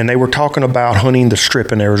 and they were talking about hunting the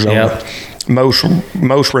Strip in Arizona. Yep.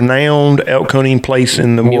 Most renowned elk hunting place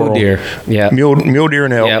in the world. Mule deer. Yeah. Mule deer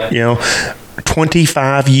and elk. Yep.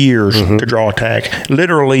 25 years to draw a tag.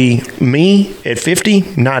 Literally, me at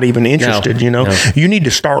 50, not even interested. No. You need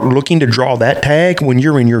to start looking to draw that tag when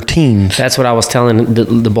you're in your teens. That's what I was telling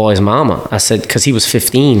the boy's mama. I said, because he was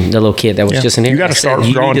 15, the little kid that was just in here. You got to start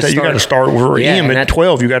drawing. You got to start with him at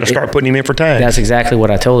 12. You got to start putting him in for tags. That's exactly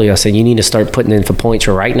what I told you. I said, you need to start putting in for points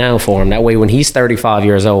right now for him. That way, when he's 35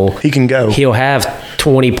 years old, he can go. He'll have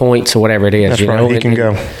 20 points or whatever it is. That's right. He can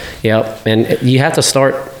go. Yep. And you have to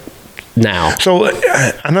start now. So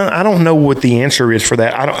I don't know what the answer is for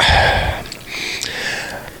that.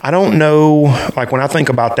 I don't know, like when I think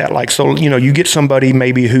about that, like, so, you get somebody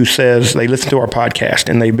maybe who says they listen to our podcast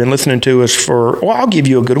and they've been listening to us I'll give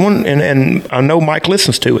you a good one. And I know Mike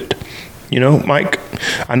listens to it. Mike,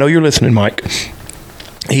 I know you're listening, Mike.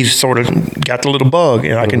 He's sort of got the little bug,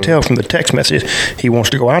 and I can tell from the text message he wants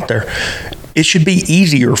to go out there. It should be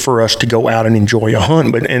easier for us to go out and enjoy a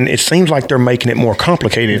hunt, and it seems like they're making it more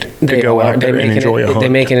complicated to go out there and enjoy a hunt. They're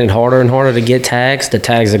making it harder and harder to get tags. The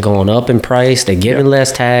tags are going up in price. They're giving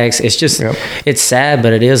less tags. It's just, it's sad,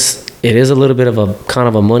 but it is a little bit of a kind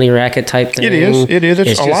of a money racket type thing. It is.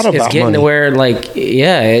 It's a lot about money. It's getting to where,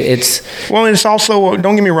 it's... Well, and it's also,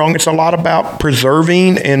 don't get me wrong, it's a lot about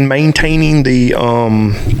preserving and maintaining the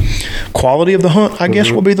quality of the hunt, I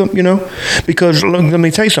guess will be because let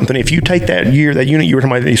me tell you something. If you take that unit you were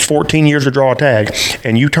talking about, these 14 years to draw a tag,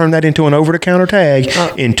 and you turn that into an over-the-counter tag,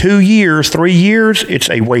 in 2 years, 3 years, it's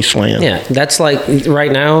a wasteland. Yeah, that's like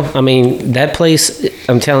right now, I mean, that place,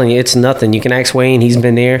 I'm telling you, it's nothing. You can ask Wayne, he's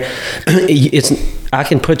been there. I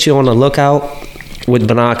can put you on the lookout with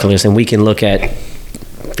binoculars, and we can look at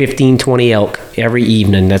 15, 20 elk every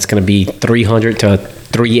evening. That's going to be 300 to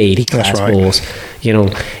 380 class bulls.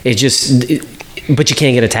 It just... But you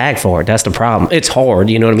can't get a tag for it. That's the problem. It's hard.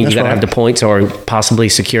 You know what I mean? You got to have the points, or possibly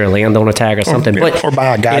secure a landowner tag or something. Or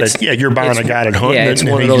buy a guided. You're buying a guided hunt. Yeah, it's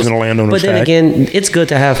one of those. But then again, it's good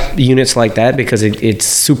to have units like that because it's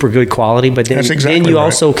super good quality. But then you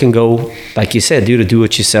also can go, like you said,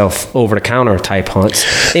 do-it-yourself over-the-counter type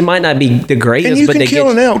hunts. They might not be the greatest, and you but can kill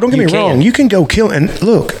an elk. Don't get me wrong. You can go kill. And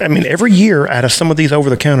look, I mean, every year out of some of these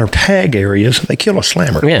over-the-counter tag areas, they kill a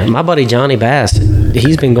slammer. Yeah, my buddy Johnny Bass,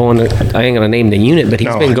 he's been going to, I ain't going to name name the unit, but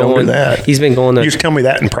he's been going. He's been going. You just tell me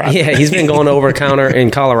that in private. Yeah, he's been going over the counter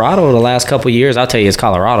in Colorado the last couple of years. I'll tell you, it's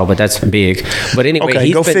Colorado, but that's big. But anyway,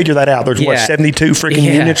 okay, go figure that out. There's 72 freaking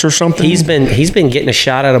units or something. He's been getting a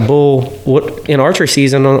shot at a bull in archery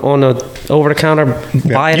season on a over the counter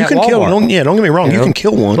buy it at Walmart. Don't get me wrong. You can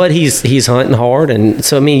kill one, but he's hunting hard, and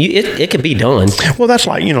so I mean, it could be done. Well, that's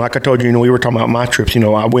like like I told you. We were talking about my trips.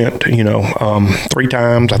 I went 3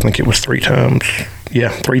 times. I think it was 3 times. Yeah,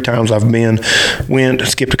 3 times I've went,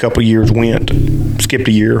 skipped a couple of years, skipped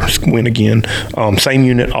a year, went again. Same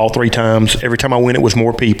unit all 3 times. Every time I went, it was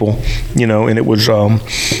more people, and it was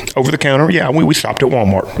over the counter. Yeah, we stopped at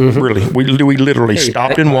Walmart. Mm-hmm. Really, we literally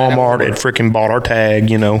stopped in Walmart and freaking bought our tag.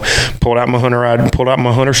 Pulled out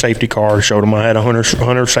my hunter safety card, showed them I had a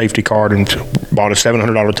hunter safety card, and bought a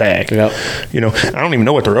 $700 tag. Yep. I don't even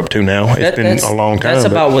know what they're up to now. It's been a long time. That's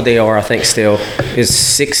about what they are. I think still is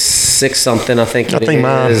six something. I think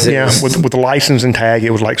mine, with the license and tag,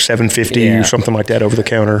 it was like $750 or something like that over the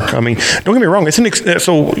counter. I mean, don't get me wrong. It's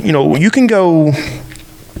you can go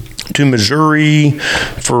to Missouri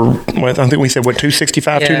for I think we said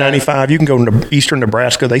 $265, $295. You can go to eastern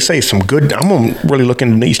Nebraska. They say some good. I'm really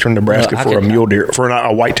looking in eastern Nebraska for a mule deer for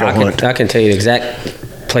a whitetail hunt. I can tell you the exact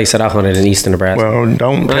place that I hunted in eastern Nebraska. Well,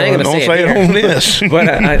 don't say it on this. But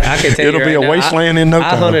I can tell you it'll be a wasteland in no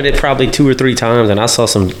time. I hunted it probably 2 or 3 times, and I saw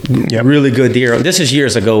some really good deer. This is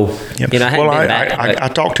years ago. Yep. I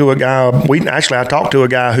talked to a guy. I talked to a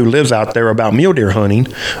guy who lives out there about mule deer hunting.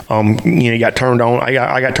 He got turned on.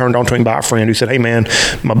 I got turned on to him by a friend who said, "Hey man,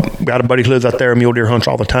 got a buddy who lives out there. Mule deer hunts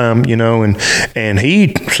all the time. And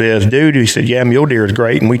he says, dude, he said, yeah, mule deer is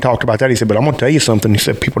great. And we talked about that. He said, but I'm gonna tell you something. He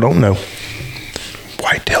said, people don't know.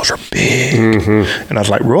 Whitetails are big." Mm-hmm. And I was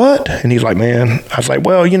like, what? And he's like, man. I was like,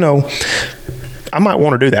 well, I might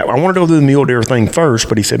want to do that. I want to do the mule deer thing first.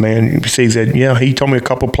 But he said, man, he said, yeah, he told me a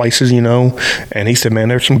couple places, and he said, man,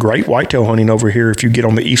 there's some great whitetail hunting over here if you get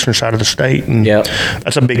on the eastern side of the state. And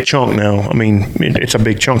that's a big chunk now. I mean, it's a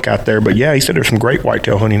big chunk out there. But yeah, he said there's some great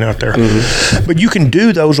whitetail hunting out there. Mm-hmm. But you can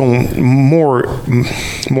do those on more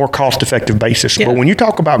cost-effective basis. Yeah. But when you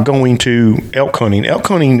talk about going to elk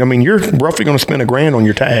hunting, I mean, you're roughly going to spend $1,000 on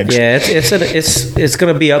your tags. Yeah, it's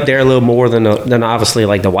going to be up there a little more than obviously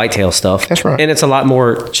like the whitetail stuff. That's right. And it's a lot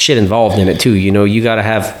more shit involved in it too. You got to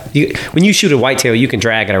have when you shoot a whitetail, you can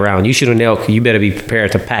drag it around. You shoot an elk, you better be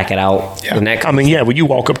prepared to pack it out. Yeah. When you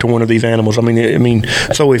walk up to one of these animals, I mean,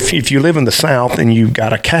 so if you live in the South and you've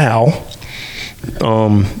got a cow,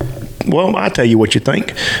 well, I tell you what you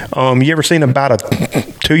think. You ever seen about a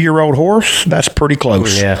 2-year-old horse? That's pretty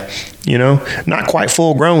close. Yeah. Not quite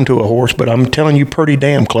full grown to a horse, but I'm telling you, pretty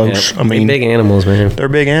damn close. Yeah. I mean, they're big animals, man. They're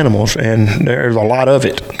big animals, and there's a lot of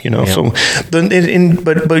it. Yeah. So, but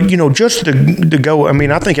just to go. I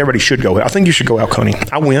mean, I think everybody should go. I think you should go elk hunting.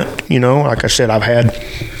 I went. Like I said, I've had.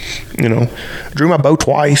 Drew my bow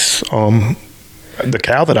twice. The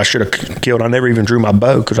cow that I should have killed, I never even drew my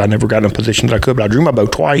bow because I never got in a position that I could. But I drew my bow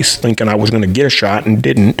twice, thinking I was going to get a shot and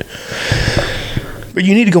didn't. But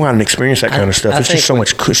you need to go out and experience that kind of stuff. It's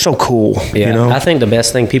just so cool. Yeah, I think the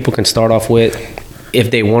best thing people can start off with,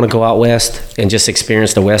 if they want to go out west and just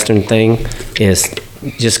experience the western thing, is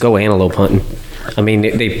just go antelope hunting. I mean,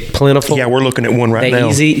 they plentiful. Yeah, we're looking at one right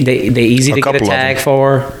now. They easy to get a tag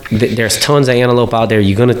for. There's tons of antelope out there.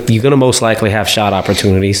 You're gonna most likely have shot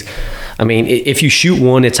opportunities. I mean, if you shoot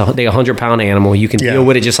one, they're 100-pound animal. You can deal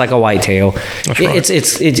with it just like a whitetail. That's right.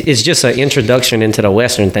 It's just an introduction into the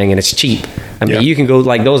western thing, and it's cheap. I mean, you can go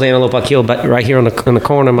like those antelope I killed right here in the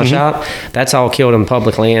corner of my shop. That's all killed in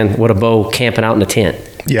public land with a bow, camping out in the tent.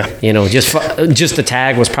 Yeah, just the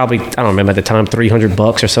tag was probably, I don't remember at the time,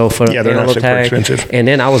 $300 or so for the antelope tag. Expensive. And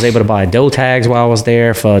then I was able to buy doe tags while I was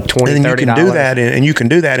there for $20, $30. You can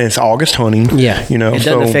do that, and it's August hunting. Yeah, it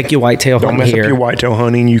doesn't affect your whitetail hunting. Don't mess up your whitetail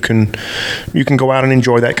hunting. You can go out and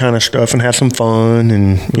enjoy that kind of stuff and have some fun,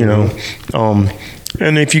 and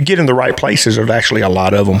and if you get in the right places, there's actually a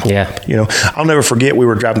lot of them. Yeah. I'll never forget, we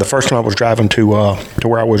were driving, the first time I was driving to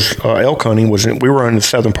where I was elk hunting we were in the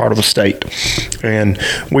southern part of the state. And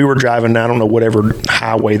we were driving, I don't know, whatever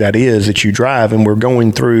highway that is that you drive, and we're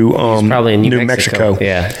going through probably in New Mexico.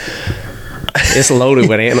 Yeah. It's loaded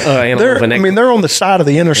with animals. They're on the side of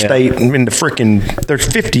the interstate. Yeah. There's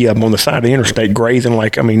 50 of them on the side of the interstate grazing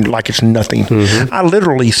like it's nothing. Mm-hmm. I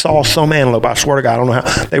literally saw some antelope, I swear to God, I don't know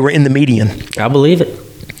how, they were in the median. I believe it.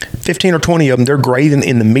 15 or 20 of them, they're grazing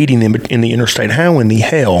in the median in the interstate. How in the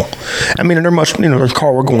hell? I mean, there must, there's a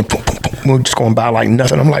car, we're just going by like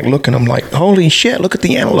nothing. I'm like looking, I'm like, holy shit, look at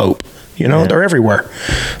the antelope. They're everywhere.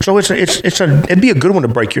 So it'd be a good one to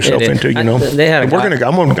break yourself into. I'm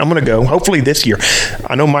gonna go. Hopefully this year.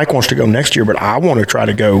 I know Mike wants to go next year, but I want to try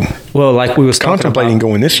to go. Well, like we was contemplating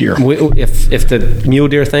going this year. If the mule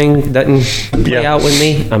deer thing doesn't play out with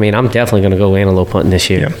me, I mean, I'm definitely going to go antelope hunting this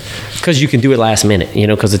year. Because you can do it last minute,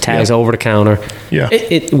 because the tag's over the counter. Yeah.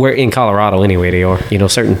 We're in Colorado anyway, they are.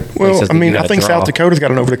 Certain places. Well, I mean, I think South Dakota's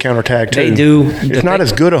got an over-the-counter tag too. They do. It's not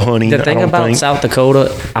as good a hunting. The thing about South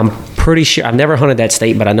Dakota, I'm pretty sure, I've never hunted that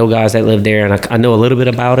state, but I know guys that live there, and I know a little bit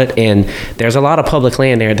about it, and there's a lot of public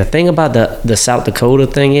land there. The thing about the South Dakota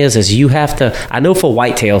thing is you have to, I know for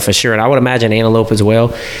whitetail for sure, and I would imagine antelope as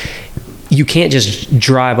well, you can't just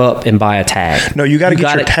drive up and buy a tag. No, you got to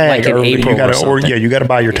get your tag like early. You got to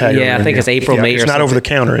buy your tag. Yeah, I think it's April, May, or something. It's not over the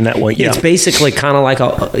counter in that way. Yeah. It's basically kind of like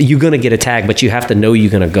you're going to get a tag, but you have to know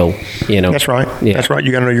you're going to go. That's right. Yeah. That's right.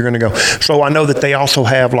 You got to know you're going to go. So I know that they also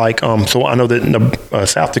have so I know that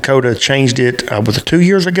South Dakota changed it. Was it 2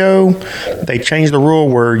 years ago? They changed the rule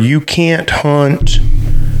where you can't hunt.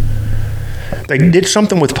 They did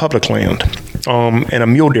something with public land. And a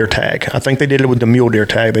mule deer tag. I think they did it with the mule deer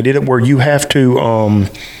tag. They did it where you have to,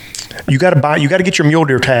 you got to get your mule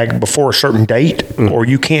deer tag before a certain date, or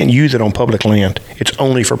you can't use it on public land. It's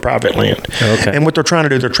only for private land. Okay. And what they're trying to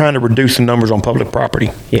do, they're trying to reduce the numbers on public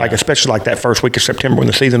property. Yeah. Like especially like that first week of September when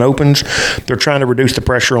the season opens, they're trying to reduce the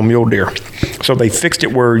pressure on mule deer. So they fixed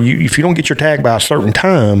it where if you don't get your tag by a certain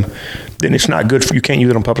time, then it's not good for you. Can't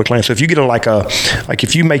use it on public land. So if you get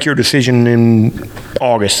if you make your decision in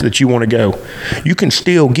August that you want to go, you can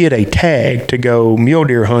still get a tag to go mule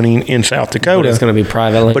deer hunting in South Dakota. But it's going to be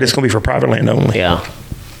private land. But it's going to be for private land only. Yeah.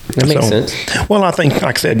 That makes sense. Well, I think,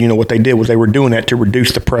 like I said, what they did was they were doing that to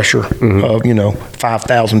reduce the pressure of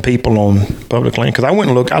 5,000 people on public land. Because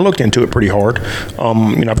I looked into it pretty hard.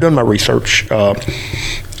 I've done my research.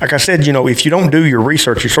 Like I said, if you don't do your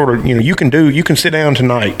research, you sort of, you can sit down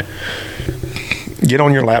tonight, get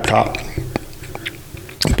on your laptop,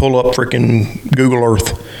 pull up freaking Google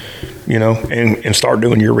Earth, and start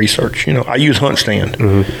doing your research. I use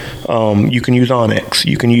HuntStand. You can use Onyx.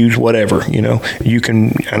 You can use whatever, you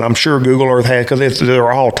can, and I'm sure Google Earth has, because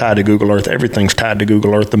they're all tied to Google Earth. Everything's tied to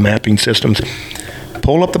Google Earth, the mapping systems.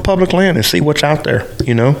 Pull up the public land and see what's out there,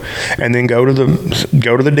 and then go to the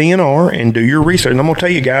DNR and do your research. And I'm gonna tell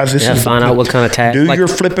you guys, find out what kind of tag. Do your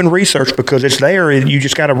flipping research, because it's there. You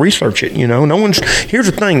just got to research it. Here's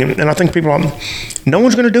the thing, and I think no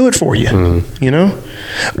one's going to do it for you.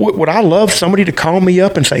 Would I love somebody to call me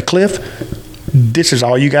up and say, Clif, this is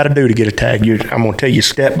all you got to do to get a tag. I'm going to tell you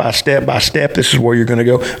step by step by step. This is where you're going to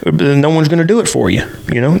go. No one's going to do it for you.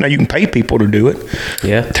 Now you can pay people to do it.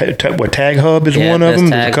 Yeah. Tag Hub is one of them.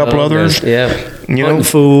 There's a couple others. Hunting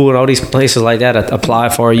Fool and all these places like that apply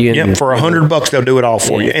for you. And for $100 they'll do it all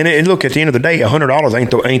for you. And look, at the end of the day,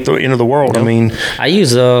 $100 ain't the end of the world. I mean, I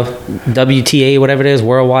use WTA, whatever it is,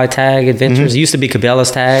 Worldwide Tag Adventures. It used to be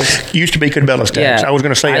Cabela's tags. Used to be Cabela's tags. Yeah. I was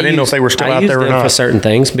going to say I didn't know if they were still out there or not. For certain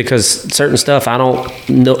things, because certain stuff I don't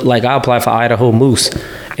know. Like I apply for Idaho moose,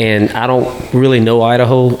 and I don't really know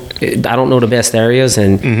Idaho. I don't know the best areas,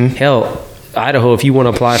 and hell, Idaho, if you want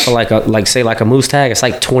to apply for like a moose tag, it's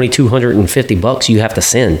like $2,250 you have to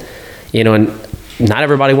send. And not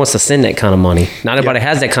everybody wants to send that kind of money. Not everybody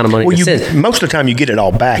has that kind of money to send. Most of the time you get it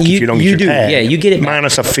all back if you don't get your tag. Yeah, you get it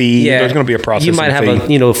minus a fee. Yeah. There's going to be a processing fee. You might have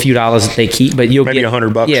a few dollars that they keep, but you'll maybe get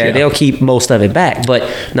 $100. Yeah, they'll keep most of it back,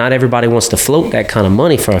 but not everybody wants to float that kind of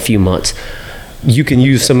money for a few months. You can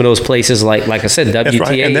use some of those places like I said, WTA. That's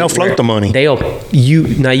right. And they'll float the money.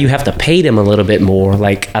 Now you have to pay them a little bit more.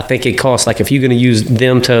 Like I think it costs, like if you're going to use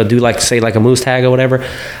them to do like a moose tag or whatever,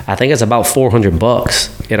 I think it's about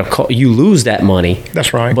 $400. You lose that money.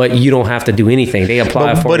 That's right. But you don't have to do anything. They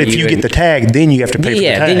apply for it. But if you get the tag, then you have to pay for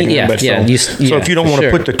the tag. So if you don't want to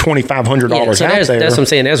put the $2,500 out there. That's what I'm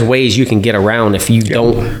saying. There's ways you can get around if you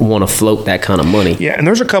don't want to float that kind of money. Yeah, and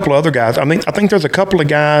there's a couple of other guys. I mean, I think there's a couple of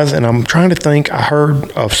guys, and I'm trying to think. I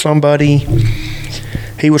heard of somebody.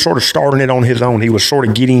 He was sort of starting it on his own. He was sort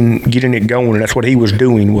of getting it going, and that's what he was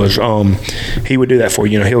doing. Was he would do that for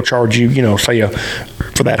you. He'll charge you. Say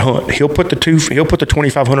for that hunt, he'll put the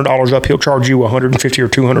 $2,500 up. He'll charge you $150 or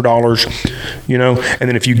 $200. And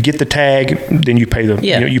then if you get the tag, then you pay the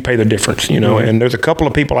you pay the difference. And there's a couple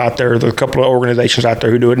of people out there. There's a couple of organizations out there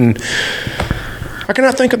who do it, and I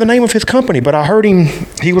cannot think of the name of his company, but I heard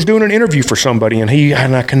he was doing an interview for somebody, and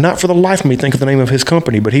I cannot for the life of me think of the name of his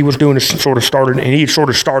company, but he was doing he's sort of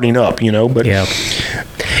starting up, but yeah.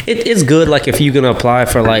 It's good, like if you're going to apply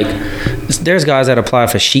for there's guys that apply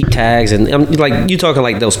for sheep tags, and like you talking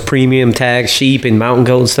like those premium tags, sheep and mountain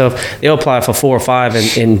goat and stuff, they'll apply for 4 or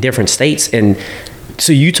 5 in different states, and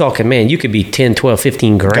So you talking, man, you could be 10, 12,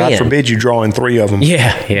 15 grand. God forbid you draw in 3 of them.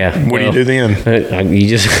 Yeah. What do you do then? You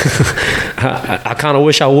just, I kind of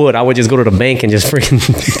wish I would. I would just go to the bank and just freaking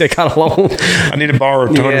take out a loan. I need to borrow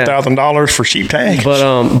 $200,000 for sheep tags.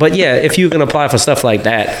 But yeah, if you can apply for stuff like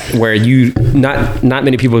that, where you not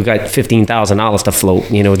many people got $15,000 to float,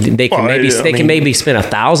 they can maybe spend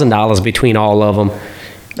 $1,000 between all of them.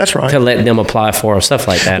 That's right. To let them apply for stuff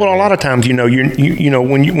like that. Well, a lot of times, you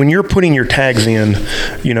when you're putting your tags in,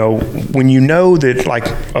 when you know that like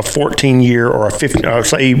a 14-year or a 15,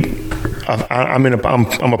 say,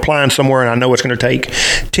 I'm applying somewhere and I know it's going to take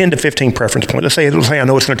 10 to 15 preference points. Let's say I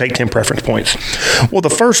know it's going to take 10 preference points. Well, the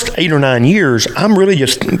first 8 or 9 years, I'm really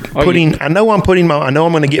just putting. I know I'm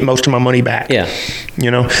going to get most of my money back. Yeah.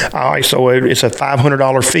 All right. So it's a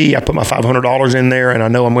 $500 fee. I put my $500 in there, and I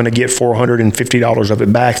know I'm going to get $450 of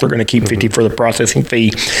it back. They're going to keep $50 for the processing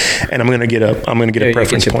fee, and I'm going to get a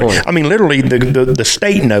preference point. I mean, literally, the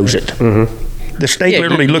state knows it. Mm-hmm. The state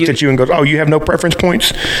literally looks at you and goes, "Oh, you have no preference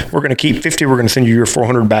points. We're going to keep 50. We're going to send you your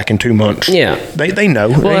 400 back in 2 months." Yeah, they know.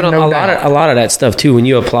 Well, a lot of that stuff too. When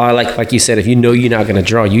you apply, like you said, if you know you're not going to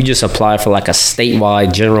draw, you just apply for like a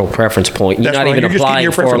statewide general preference point. You're not even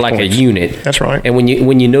applying for like a unit. That's right. And when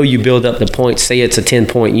you know you build up the points, say it's a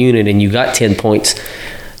 10-point unit, and you got 10 points.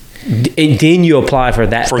 And then you apply for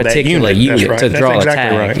that particular unit to draw a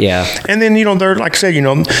tag. Right. Yeah. And then, there, like I said,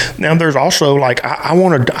 now there's also like, I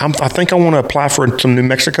think I want to apply for some New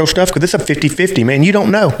Mexico stuff because it's a 50-50, man. You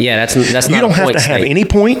don't know. Yeah, that's not you don't have to have any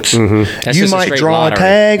points. Mm-hmm. You might draw a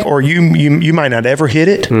tag or you might not ever hit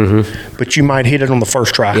it, but you might hit it on the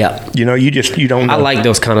first try. Yeah. You don't know. I like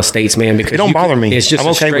those kind of states, man, because it don't bother me. It's just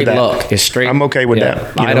I'm okay straight with that. luck. It's straight. I'm okay with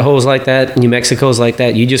that. Idaho's like that. New Mexico's like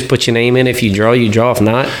that. You just put your name in. If you draw, you draw. If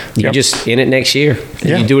not, you just in it next year.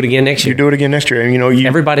 Yeah. You do it again next year. You do it again next year. And,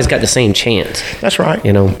 everybody's got the same chance. That's right.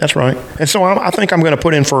 That's right. And so I think I'm going to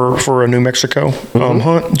put in for a New Mexico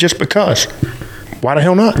hunt just because. Why the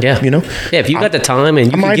hell not? Yeah. Yeah, if you got the time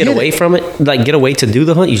and you can get away from it, like get away to do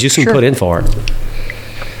the hunt, you just can put in for it.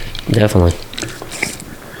 Definitely.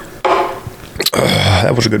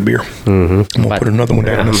 That was a good beer. Mm-hmm. I'm going to put another one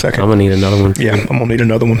down in a second. I'm going to need another one. Yeah, I'm going to need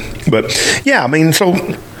another one. But, yeah, I mean, so...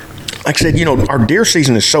 Like I said, our deer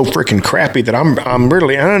season is so freaking crappy that I'm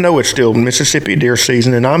really, and I know it's still Mississippi deer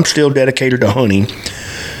season, and I'm still dedicated to hunting.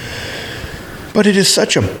 But it is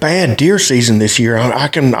such a bad deer season this year.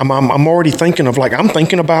 I'm already thinking of I'm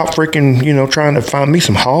thinking about freaking trying to find me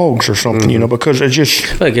some hogs or something, because it's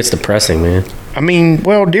just. Well, it gets depressing, man. I mean,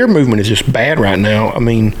 deer movement is just bad right now. I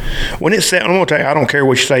mean, when it's I'm gonna tell you, I don't care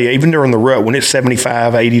what you say. Even during the rut, when it's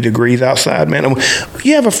 75, 80 degrees outside, man,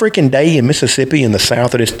 you have a freaking day in Mississippi in the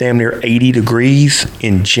South that it's damn near 80 degrees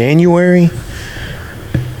in January.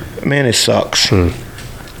 Man, it sucks.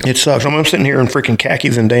 It sucks. I'm sitting here in freaking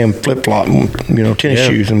khakis and damn flip-flop, tennis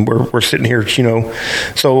shoes, and we're sitting here,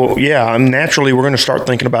 So, yeah, naturally we're going to start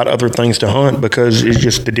thinking about other things to hunt because it's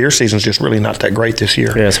just the deer season's just really not that great this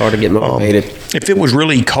year. Yeah, it's hard to get motivated. If it was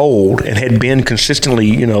really cold and had been consistently,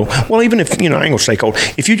 even if, I ain't going to say cold,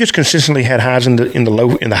 if you just consistently had highs in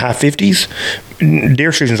the high 50s,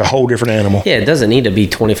 deer season's a whole different animal. Yeah, it doesn't need to be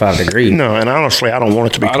 25 degrees. No, and honestly, I don't want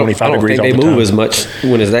it to be 25 degrees all the time. I don't think they move as much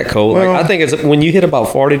when it's that cold. Well, I think it's when you hit about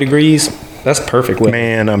 40 degrees, that's perfect.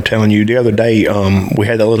 Man, I'm telling you, the other day we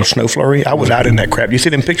had that little snow flurry. I was out in that crap. You see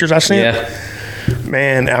them pictures I sent? Yeah.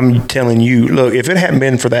 Man, I'm telling you, look, if it hadn't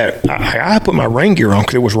been for that, I put my rain gear on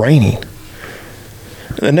because it was raining.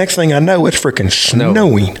 The next thing I know, it's freaking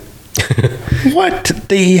snowing. What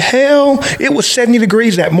the hell? It was 70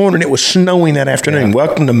 degrees that morning. It was snowing that afternoon. Yeah.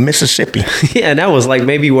 Welcome to Mississippi. Yeah, and that was like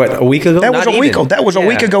maybe a week ago? That was a week ago. That was a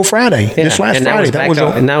week ago Friday. Yeah. This last Friday.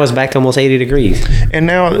 And now it's back to almost 80 degrees. And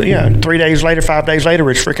now, 3 days later, 5 days later,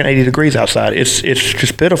 it's freaking 80 degrees outside. It's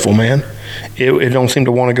just pitiful, man. It don't seem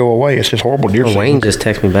to want to go away. It's just horrible deer season. Wayne just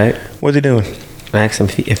texted me back. What's he doing? I asked him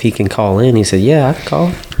if he can call in. He said, yeah, I can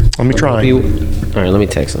call. Let me try him. All right, let me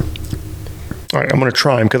text him. All right, I'm going to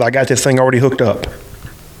try him because I got this thing already hooked up.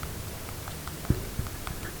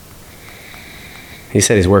 He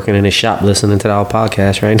said he's working in his shop listening to our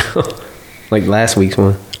podcast right now. Like last week's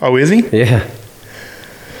one. Oh, is he? Yeah.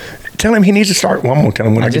 Tell him he needs to start. Well, I'm going to tell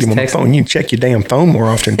him when I get him on the phone. You can check your damn phone more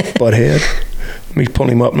often, butthead. Let me pull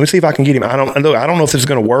him up. Let me see if I can get him. I don't know if this is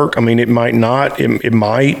going to work. I mean, it might not. It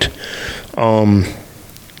might.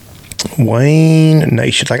 Wayne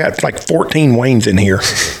Nations. I got like 14 Waynes in here.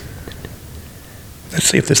 Let's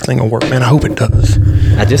see if this thing will work, man. I hope it does.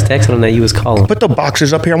 I just texted him that you was calling. Put the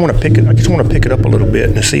boxes up here. I just want to pick it up a little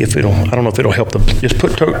bit and see if it'll. I don't know if it'll help them. Just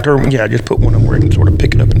put just put one up where you can sort of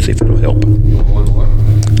pick it up and see if it'll help.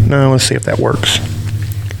 No, let's see if that works.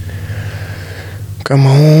 Come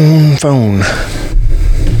on, phone.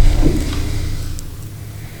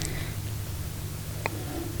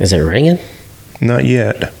 Is it ringing? Not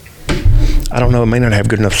yet. I don't know. It may not have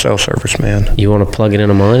good enough cell service, man. You want to plug it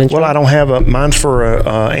into mine? Well, I don't have a. Mine's for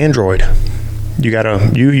a Android. You've got a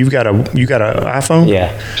iPhone?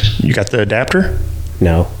 Yeah. You got the adapter?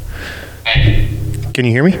 No. Can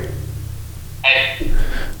you hear me?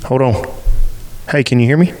 Hold on. Hey, can you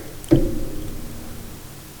hear me?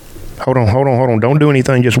 Hold on. Don't do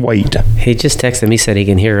anything. Just wait. He just texted me, said he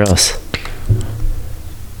can hear us.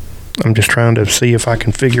 I'm just trying to see if I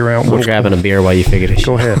can figure out what's grabbing a beer while you figure this.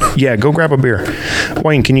 Go ahead. Yeah, go grab a beer.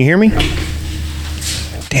 Wayne, can you hear me?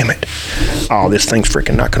 Damn it. Oh, this thing's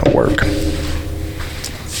freaking not going to work.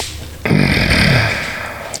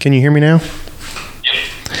 Can you hear me now? Yep.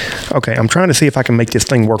 Okay, I'm trying to see if I can make this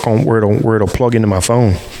thing work on where it'll plug into my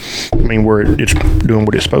phone. I mean, where it's doing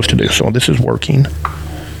what it's supposed to do. So this is working.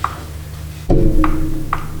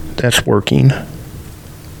 That's working.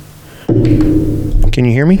 Can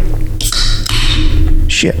you hear me?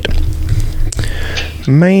 Shit.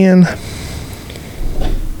 Man.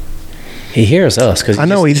 He hears us. I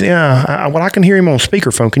know he's, yeah. Well, I can hear him on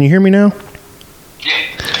speakerphone. Can you hear me now? Yeah.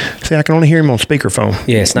 See, I can only hear him on speakerphone.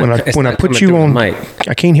 Yeah, it's not. When I put you on, mic.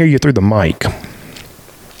 I can't hear you through the mic.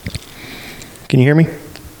 Can you hear me?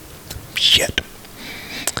 Shit.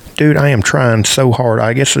 Dude, I am trying so hard.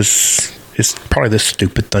 I guess it's probably this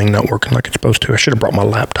stupid thing not working like it's supposed to. I should have brought my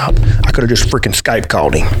laptop. I could have just freaking Skype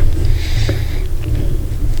called him.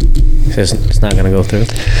 It's not going to go through?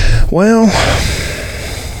 Well,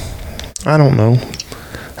 I don't know.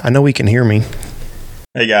 I know he can hear me.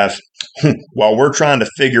 Hey, guys. While we're trying to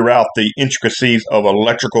figure out the intricacies of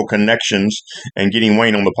electrical connections and getting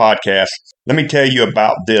Wayne on the podcast, let me tell you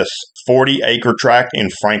about this 40-acre tract in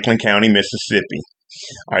Franklin County, Mississippi.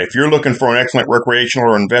 All right, if you're looking for an excellent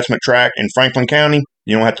recreational or investment tract in Franklin County,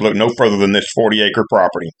 you don't have to look no further than this 40-acre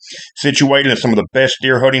property. Situated in some of the best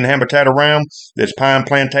deer hunting habitat around, this pine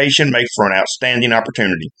plantation makes for an outstanding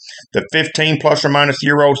opportunity. The 15 plus or minus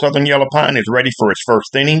year-old southern yellow pine is ready for its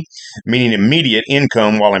first thinning, meaning immediate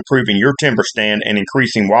income while improving your timber stand and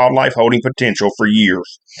increasing wildlife holding potential for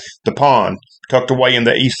years. The pond, tucked away in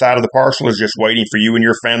the east side of the parcel, is just waiting for you and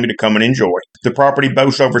your family to come and enjoy. The property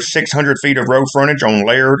boasts over 600 feet of road frontage on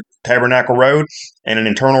Laird Tabernacle Road and an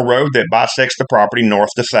internal road that bisects the property north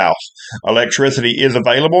to south. Electricity is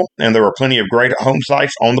available, and there are plenty of great home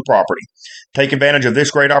sites on the property. Take advantage of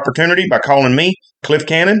this great opportunity by calling me, Clif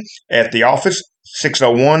Cannon, at the office,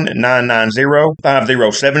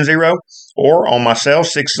 601-990-5070, or on my cell,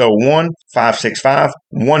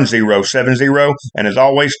 601-565-1070. And as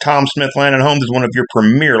always, Tom Smith Land and Homes is one of your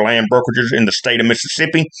premier land brokerages in the state of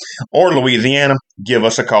Mississippi or Louisiana. Give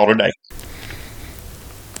us a call today.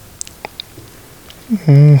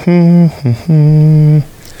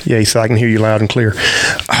 Yeah, so I can hear you loud and clear.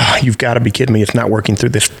 You've got to be kidding me. It's not working through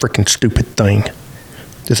this freaking stupid thing.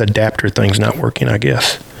 This adapter thing's not working, I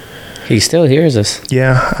guess. He still hears us.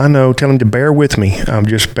 Yeah, I know. Tell him to bear with me.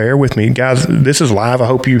 Just bear with me. Guys, this is live. I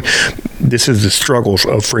hope this is the struggles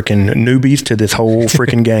of freaking newbies to this whole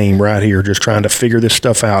freaking game right here. Just trying to figure this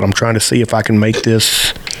stuff out. I'm trying to see if I can make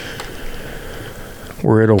this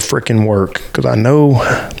where it'll freaking work. Because I know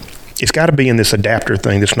it's got to be in this adapter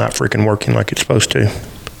thing that's not freaking working like it's supposed to.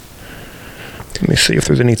 Let me see if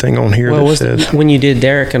there's anything on here that says. When you did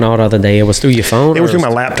Derek and all the other day, it was through your phone? It was through my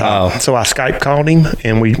laptop. Oh. So I Skype called him,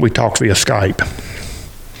 and we talked via Skype.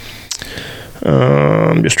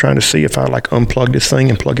 I'm just trying to see if I unplug this thing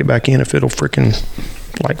and plug it back in, if it'll freaking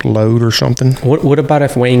load or something. What about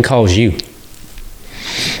if Wayne calls you?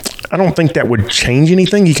 I don't think that would change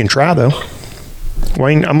anything. You can try, though.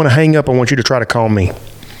 Wayne, I'm going to hang up. I want you to try to call me.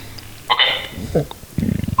 Okay.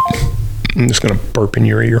 I'm just going to burp in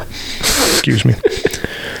your ear. Excuse me.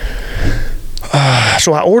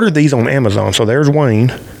 So I ordered these on Amazon. So there's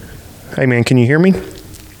Wayne. Hey man, can you hear me?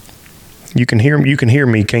 You can hear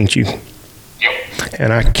me, can't you? Yep.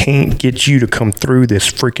 And I can't get you to come through this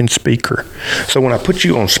freaking speaker. So when I put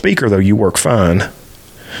you on speaker, though, you work fine.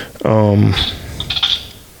 Let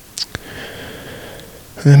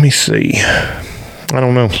me see. I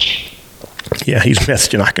don't know. Yeah, he's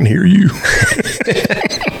messaging. I can hear you.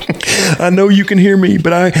 I know you can hear me,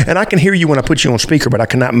 but I can hear you when I put you on speaker, but I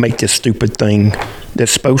cannot make this stupid thing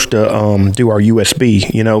that's supposed to do our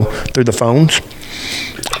USB, through the phones.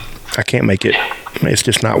 I can't make it. It's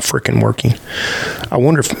just not freaking working. I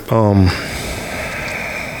wonder if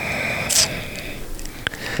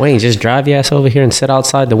Wayne, just drive your ass over here and sit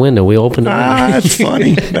outside the window. We'll open the window. That's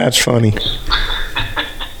funny. That's funny.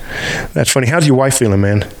 That's funny. How's your wife feeling,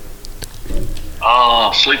 man?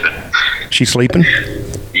 Sleeping. She's sleeping?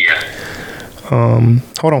 Yeah.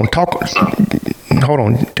 Hold on. Hold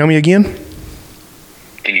on. Tell me again.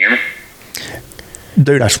 Can you hear me?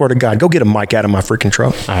 Dude, I swear to God, go get a mic out of my freaking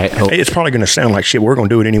truck. All right. It's probably going to sound like shit. We're going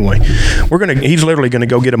to do it anyway. He's literally going to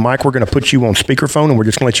go get a mic. We're going to put you on speakerphone, and we're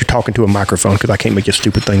just going to let you talk into a microphone because I can't make your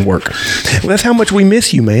stupid thing work. Well, that's how much we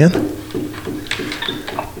miss you, man.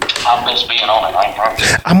 I miss being on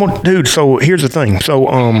it. Dude, so here's the thing. So,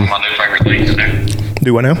 my new favorite thing to do.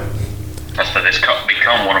 Do what now? It's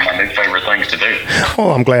become one of my new favorite things to do.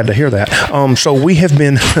 Oh, I'm glad to hear that. So we have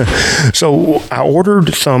been, so I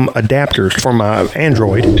ordered some adapters for my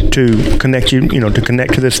Android to connect to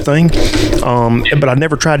connect to this thing. But I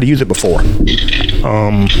never tried to use it before.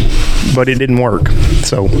 But it didn't work.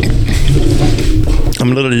 So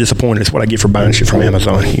I'm a little disappointed. It's what I get for buying shit from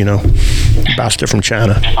Amazon, buy stuff from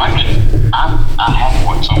China. If I have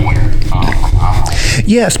one somewhere from iPhone.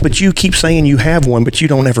 Yes, but you keep saying you have one, but you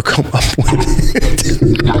don't ever come up with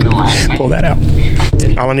it. Pull that out.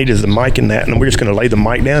 All I need is the mic and that, and we're just going to lay the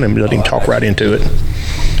mic down and let him talk right into it.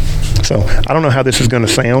 So I don't know how this is going to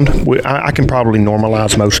sound. I can probably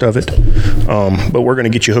normalize most of it, but we're going to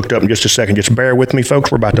get you hooked up in just a second. Just bear with me,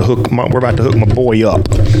 folks. We're about to hook my boy up.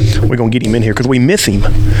 We're going to get him in here because we miss him,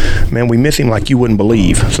 man. We miss him like you wouldn't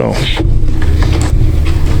believe. So.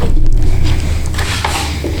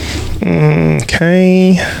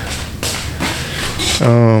 Okay.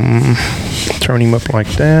 Turn him up like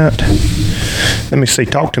that. Let me see.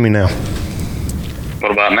 Talk to me now.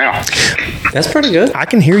 What about now? That's pretty good. I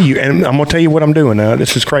can hear you, and I'm gonna tell you what I'm doing now.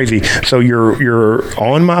 This is crazy. So you're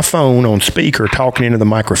on my phone on speaker, talking into the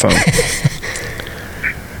microphone.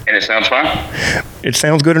 And it sounds fine? It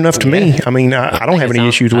sounds good enough to me. I mean, I don't have any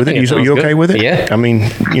issues with it. You okay with it? Yeah. I mean,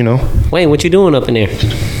 Wayne, what you doing up in there?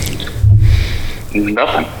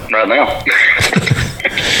 Nothing right now.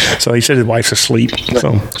 So he said his wife's asleep.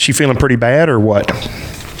 So she feeling pretty bad or what?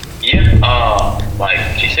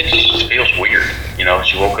 Yeah, she said she just feels weird.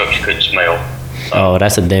 She woke up, she couldn't smell. Oh,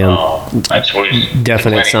 that's a damn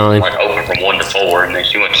definite sign. Open from 1 to 4, and then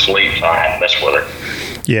she went to sleep, so I had to mess with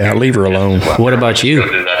her. Yeah, leave her alone. What about you?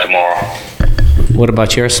 Go do that tomorrow. What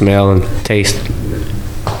about your smell and taste?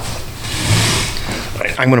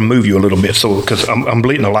 I'm going to move you a little bit, because I'm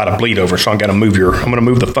bleeding a lot of bleed over, so I'm going to move I'm going to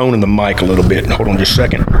move the phone and the mic a little bit. Hold on just a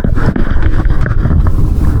second.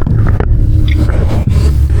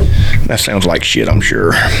 That sounds like shit, I'm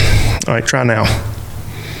sure. All right, try now.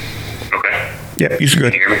 Okay. Yeah, you're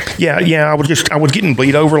good. Can you hear me? Yeah. I was getting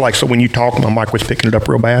bleed over, so when you talk, my mic was picking it up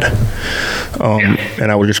real bad.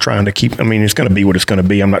 And I was just trying to keep. I mean, it's going to be what it's going to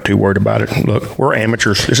be. I'm not too worried about it. Look, we're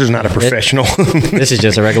amateurs. This is not a professional. This is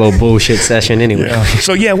just a regular bullshit session, anyway. Yeah.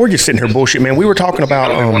 So we're just sitting here bullshit, man. We were talking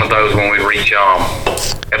about one of those when we reach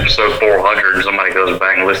episode 400 and somebody goes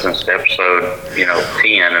back and listens to episode 10,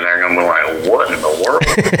 and they're going to be like, what in the world?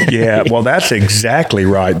 Yeah, well, that's exactly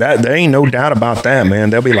right. There ain't no doubt about that, man.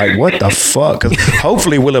 They'll be like, what the fuck? 'Cause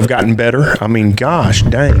hopefully we'll have gotten better. I mean, gosh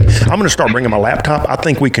dang. I'm going to start bringing my laptop. I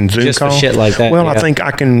think we can Zoom just call. For shit like that. Well, yeah. I think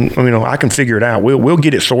I can, I can figure it out. We'll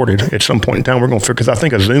get it sorted at some point in time. We're going to figure, because I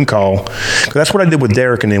think a Zoom call, because that's what I did with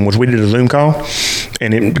Derek and them, was we did a Zoom call,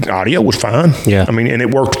 and audio was fine. Yeah. I mean, and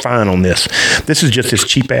it worked fine on this. This is just this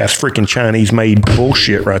cheap-ass freaking Chinese-made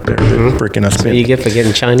bullshit right there. Mm-hmm. Freaking, I spent. So you get for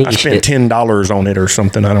getting Chinese I spent shit. $10 on it or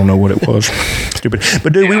something. I don't know what it was. Stupid.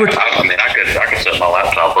 But dude, we were. I could set my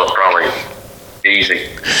laptop up probably easy.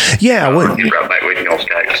 Yeah. Get right back with you on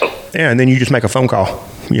Skype. So. Yeah, and then you just make a phone call.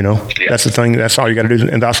 That's the thing. That's all you got to do,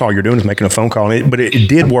 and that's all you're doing is making a phone call. But it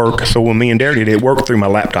did work. So when me and Derek did it, worked through my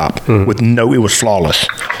laptop it was flawless.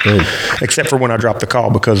 Good. Except for when I dropped the call,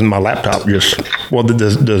 because my laptop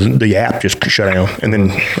the app just shut down, and then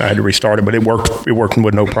I had to restart it. But it worked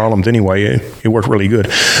with no problems anyway. It worked really good.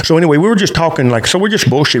 So anyway, we were just talking we're just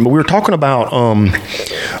bullshitting, but we were talking about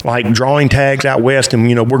drawing tags out west, and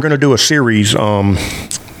we're going to do a series.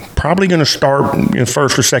 Probably going to start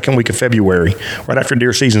first or second week of February, right after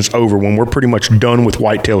deer season's over, when we're pretty much done with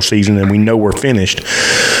whitetail season and we know we're finished.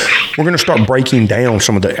 We're going to start breaking down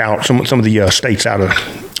some of the states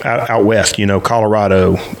out west.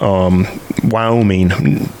 Colorado,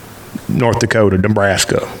 Wyoming, North Dakota,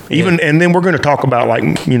 Nebraska, and then we're going to talk about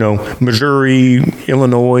Missouri,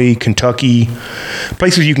 Illinois, Kentucky,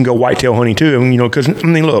 places you can go whitetail hunting too. Because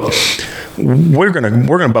look. We're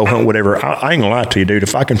gonna bow hunt whatever. I ain't gonna lie to you, dude.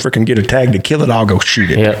 If I can freaking get a tag to kill it, I'll go shoot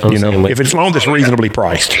it. Yeah, if it's long as it's reasonably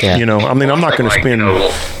priced. Yeah. I'm not gonna spend. The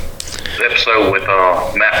episode with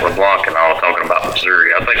Matt LeBlanc and all talking about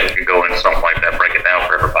Missouri, I think we could go into something like that, break it down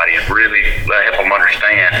for everybody, and really help them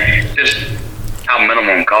understand just how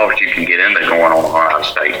minimum cost you can get into going on a hunt out of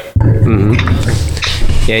state. Mm-hmm.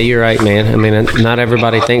 Yeah, you're right, man. I mean, not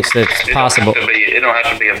everybody thinks that's possible. It don't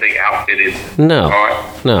have to be a big outfitted. No.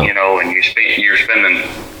 No. And you're spending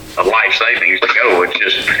a life savings to go. It's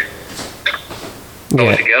just Throw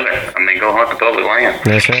it together. I mean, go hunt the public land.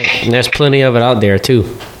 That's right. And there's plenty of it out there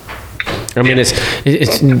too. I mean, it's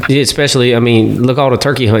especially. I mean, look all the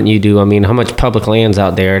turkey hunting you do. I mean, how much public land's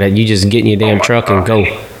out there that you just get in your damn truck and go.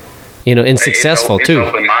 You know, and successful too. It's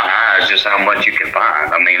opened my eyes just how much you can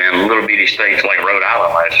find. I mean, in little bitty states like Rhode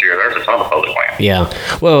Island last year, there's a ton of public land.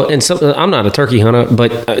 Yeah. Well, and I'm not a turkey hunter,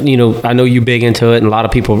 but you know, I know you're big into it, and a lot of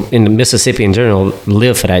people in Mississippi in general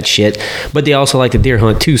live for that shit. But they also like to deer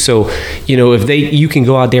hunt too. So, you know, you can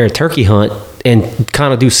go out there and turkey hunt and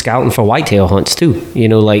kind of do scouting for whitetail hunts too. You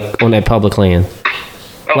know, like on that public land.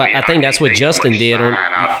 Well, I think that's what Justin did on.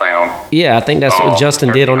 Yeah, I think that's what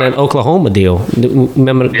Justin did on that Oklahoma deal.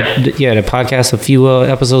 Remember? Yeah, the podcast a few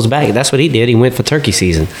episodes back. That's what he did. He went for turkey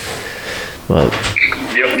season. But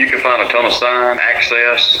yep, you can find a ton of sign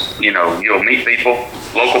access. You know, you'll meet people,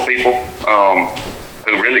 local people,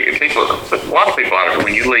 who really people. A lot of people out there,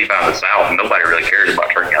 when you leave out of the South, nobody really cares about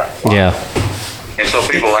turkey hunting. Yeah. And so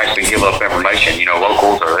people actually give up information, you know,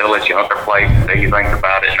 locals, or they'll let you hunt their place and tell you things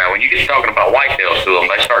about it. Now, when you get talking about whitetails to them,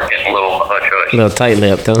 they start getting a little hush-hush. A little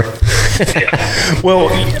tight-lipped, huh? Yeah. Well,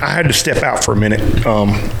 I had to step out for a minute,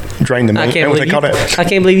 drain the main. I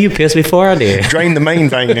can't believe you pissed before I did. Drain the main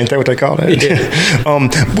vein, ain't that what they call it?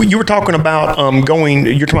 Yeah. You were talking about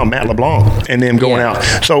you're talking about Matt LeBlanc and them going out.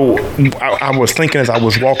 So I was thinking as I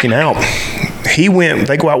was walking out,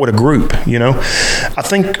 they go out with a group, you know. I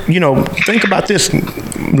think, you know, think about this,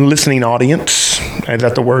 listening audience. Is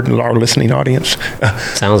that the word, our listening audience?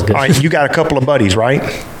 Sounds good. All right, you got a couple of buddies, right?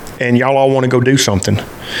 And y'all all want to go do something.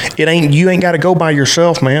 You ain't got to go by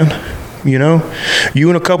yourself, man. You know, you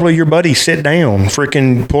and a couple of your buddies sit down,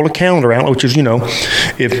 freaking pull a calendar out, which is, you know,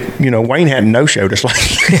 if, you know, Wayne hadn't no-showed us like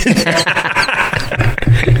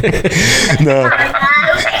no.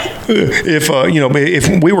 If you know,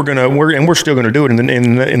 if we were gonna, we're still gonna do it in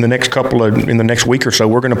the next week or so,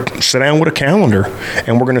 we're gonna sit down with a calendar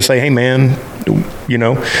and we're gonna say, hey man, you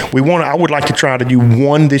know, I would like to try to do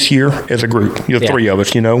one this year as a group, you know, three of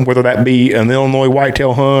us, you know, whether that be an Illinois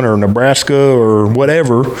whitetail hunt or Nebraska or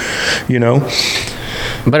whatever, you know.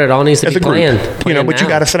 But it all needs to be planned. You know, but you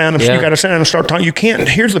got to sit down and you got to sit down and start talking. You can't.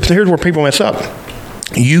 Here's where people mess up.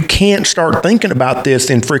 You can't start thinking about this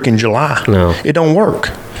in freaking July. No, it don't work.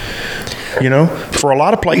 You know, for a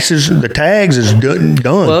lot of places, the tags is done.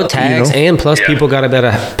 Well, tags, you know? And plus people got a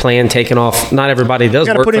better plan taking off. Not everybody does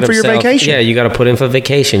work for themselves. You got to put in for your vacation. Yeah, you got to put in for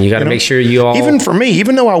vacation. You got to make sure you all... Even for me,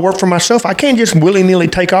 even though I work for myself, I can't just willy-nilly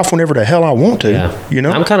take off whenever the hell I want to. Yeah. You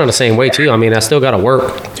know? I'm kind of the same way, too. I mean, I still got to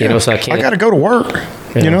work, you know, so I can't... I got to go to work,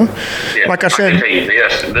 you know? Yeah, like I said... I can tell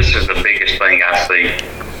you this is the biggest thing I see.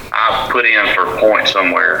 I've put in for points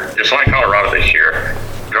somewhere, just like Colorado this year.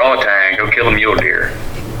 Draw a tag, go kill a mule deer.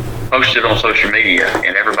 Post it on social media,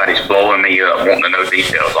 and everybody's blowing me up, wanting to know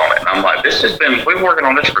details on it. And I'm like, we've been working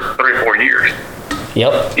on this for 3 or 4 years.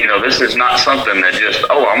 Yep. You know, this is not something that just,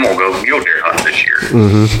 I'm going to go mule deer hunt this year.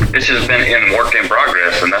 Mm-hmm. This has been in work in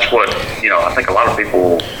progress, and that's what, you know, I think a lot of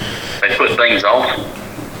people, they put things off.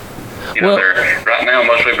 You know, right now,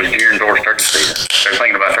 most people's gearing towards turkey season. They're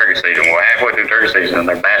thinking about turkey season. Well, halfway through turkey season, and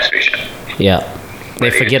they're bass fishing. Yeah. They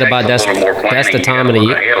forget about that's the time of the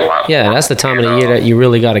year. Yeah, that's the time of the year that you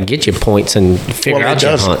really got to get your points and figure out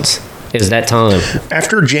your hunts. Is that time.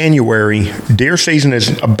 After January, deer season is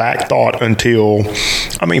a back thought until,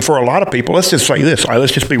 I mean, for a lot of people, let's just say this.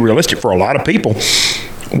 Let's just be realistic. For a lot of people,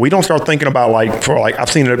 we don't start thinking about I've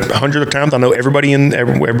seen it 100 of times. I know everybody in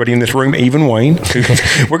this room, even Wayne.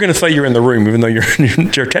 We're going to say you're in the room, even though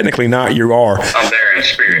you're technically not. You are. I'm there in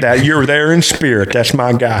spirit. You're there in spirit. That's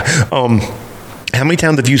my guy. How many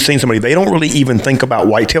times have you seen somebody, they don't really even think about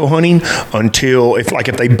whitetail hunting until, if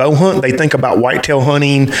they bow hunt, they think about whitetail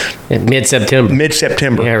hunting in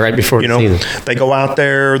mid-September. Yeah, right before the season. They go out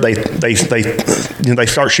there, they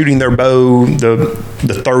start shooting their bow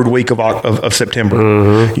the third week of September.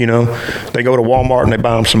 Mm-hmm. You know, they go to Walmart and they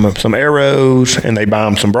buy them some arrows and they buy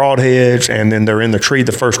them some broadheads, and then they're in the tree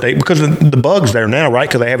the first day because the bug's there now, right?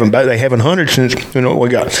 Because they haven't hunted since, you know,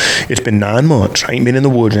 it's been 9 months. I ain't been in the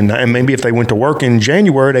woods, and maybe if they went to work in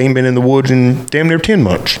January, they ain't been in the woods in damn near 10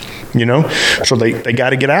 months, you know? So they got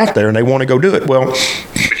to get out there and they want to go do it. Well,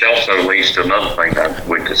 which also leads to another thing that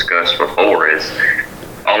we discussed before is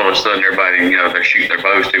all of a sudden everybody, you know, they're shooting their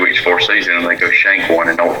bows 2 weeks before season and they go shank one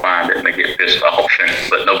and don't find it and they get pissed off,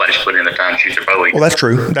 but nobody's putting in the time to shoot their bow either. Well, that's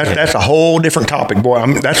true. That's a whole different topic, boy.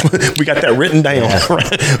 We got that written down.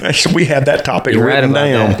 Yeah. We have that topic written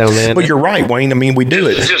down. That, but you're right, Wayne. I mean, we do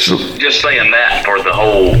it. Just saying that for the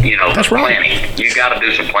whole, you know, that's planning. Right. You got to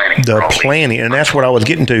do some planning. The planning, and that's what I was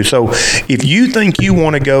getting to. So if you think you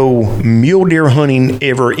want to go mule deer hunting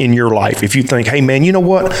ever in your life, if you think, hey, man, you know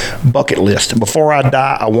what? Bucket list. Before I die,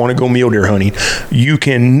 I want to go mule deer hunting. You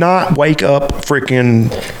cannot wake up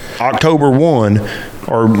freaking October 1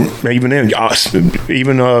 or even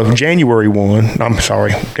January 1. I'm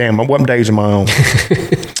sorry. Damn, what days am I on?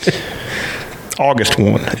 August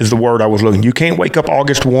 1 is the word I was looking. You can't wake up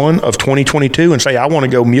August 1 of 2022 and say, I want to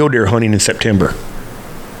go mule deer hunting in September.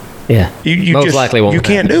 Yeah, you most likely won't. You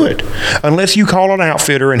can't do it unless you call an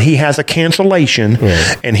outfitter and he has a cancellation,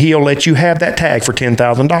 and he'll let you have that tag for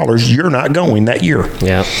 $10,000. You're not going that year.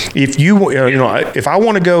 Yeah. If if I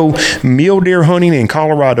want to go mule deer hunting in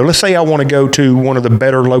Colorado, let's say I want to go to one of the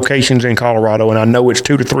better locations in Colorado, and I know it's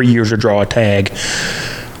 2 to 3 years to draw a tag.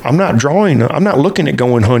 I'm not looking at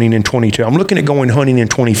going hunting in 22. I'm looking at going hunting in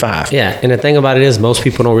 25. Yeah, and the thing about it is most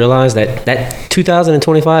people don't realize that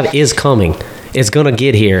 2025 is coming. It's going to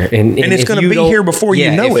get here. And it's going to be here before you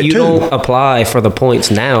know it, too. If you don't apply for the points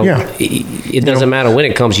now, it doesn't matter when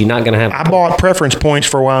it comes. You're not going to have... I bought preference points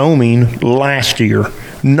for Wyoming last year,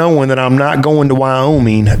 knowing that I'm not going to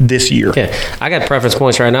Wyoming this year. Yeah, I got preference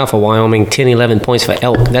points right now for Wyoming, 10, 11 points for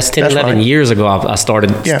elk. That's 11 years ago I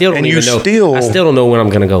started. Yeah, still don't even know. I still don't know when I'm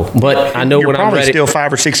going to go. But I know when I'm ready. You're probably still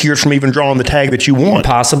 5 or 6 years from even drawing the tag that you want.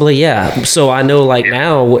 Possibly, yeah. So I know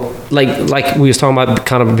now, like we was talking about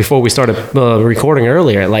kind of before we started recording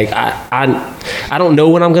earlier, like I don't know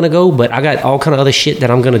when I'm going to go, but I got all kind of other shit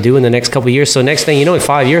that I'm going to do in the next couple of years. So next thing you know, in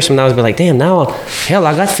 5 years from now, I'll be like, damn, now, hell,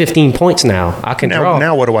 I got 15 points now. I can draw.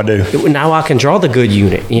 Now what do I do? Now I can draw the good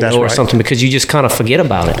unit, or something, because you just kind of forget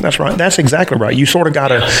about it. That's right. That's exactly right. You sort of got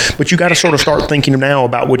to, but you got to sort of start thinking now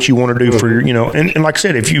about what you want to do for, and like I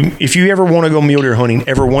said, if you ever want to go mule deer hunting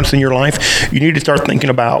ever once in your life, you need to start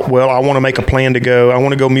thinking about, well, I want to make a plan to go. I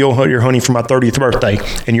want to go mule deer hunting for my 30th birthday,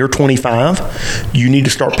 and you're 25. You need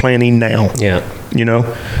to start planning now. Yeah.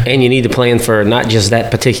 And you need to plan for not just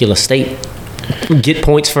that particular state. Get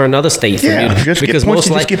points for another state. Just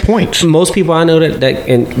get points. Most people I know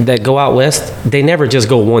that go out west, they never just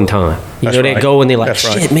go one time. They go and they're like,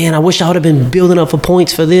 shit, man, I wish I would have been building up for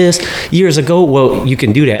points for this years ago. Well, you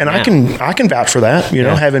can do that. And now. I can vouch for that.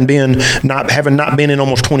 Having not been in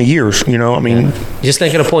almost 20 years. Just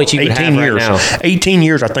think of the points you could have right now. 18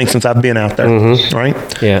 years, I think, since I've been out there. Right?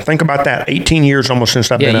 Yeah. Think about that. 18 years almost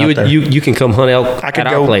since I've been out there. You can come hunt elk at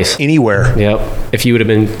our place. Anywhere. Yep. If you would have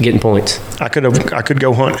been getting points. I could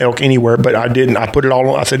go hunt elk anywhere, but I didn't. I put it all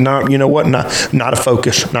on. I said, no, you know what? Not a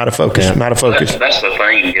focus. Not a focus. Yeah. Not a focus. That's the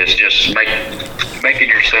thing, is just making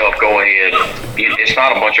yourself go ahead. It's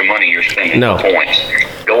not a bunch of money you're spending on points.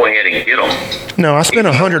 Go ahead and get them. No, I spent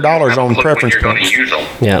 $100 on preference points. You're going to use them.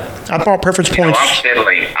 Yeah. I bought preference points.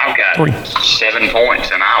 I've got 7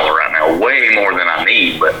 points an hour right now, way more than I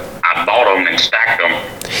need, but I bought them and stacked them.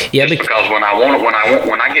 Yeah, because when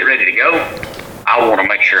I get ready to go, I want to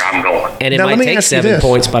make sure I'm going. And it might take 7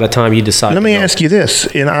 points by the time you decide. Let me ask you this: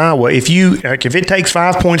 in Iowa, if it takes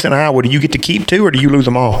 5 points in Iowa, do you get to keep 2 or do you lose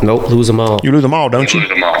them all? Nope, lose them all. You lose them all, don't you? Lose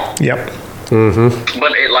them all. Yep. Mm-hmm.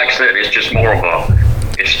 But like I said, it's just more of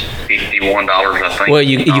it's $51, I think. Well,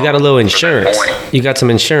 you got a little insurance. You got some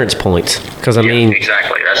insurance points, because I mean,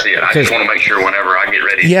 exactly. That's it. I just want to make sure whenever I get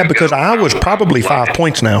ready. Yeah, because Iowa's probably 5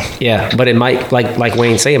 points now. Yeah, but it might, like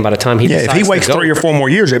Wayne's saying, by the time he decides if he waits 3 or 4 more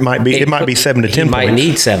years, it might be 7 to 10 points. He might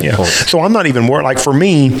need 7 points. So I'm not even worried. Like for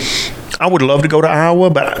me, I would love to go to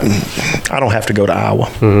Iowa, but I don't have to go to Iowa.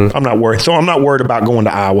 Mm-hmm. I'm not worried. So I'm not worried about going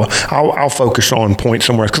to Iowa. I'll focus on points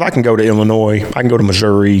somewhere, because I can go to Illinois. I can go to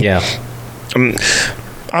Missouri. Yeah.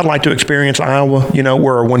 I'd like to experience Iowa,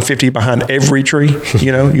 where a 150 behind every tree.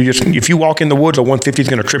 If you walk in the woods, a 150 is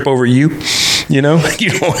going to trip over you. You don't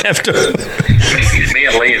have to. Me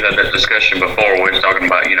and Lee had that discussion before. We was talking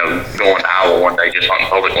about, going to Iowa one day, just on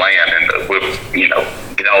public land, and we'll,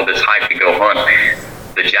 get all this hype to go hunt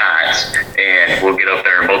the giants, and we'll get up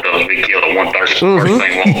there and both of us be killed at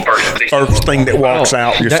 1:30. First thing that walks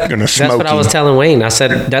out, you're going to smoke. That's what I was telling Wayne. I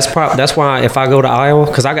said that's why if I go to Iowa,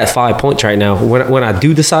 because I got 5 points right now. When I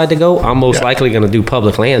do decide to go, I'm most likely going to do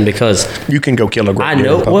public land, because you can go kill a great I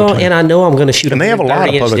know. And I know I'm going to shoot. And they have a lot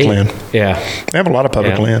of public land. Yeah, they have a lot of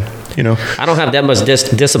public land. I don't have that much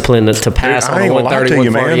discipline to pass on 130,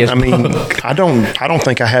 140. I mean, I don't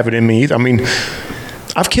think I have it in me either. I mean,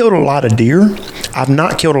 I've killed a lot of deer. I've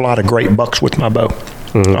not killed a lot of great bucks with my bow.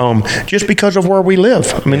 Mm-hmm. Just because of where we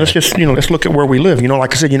live. I mean, let's look at where we live.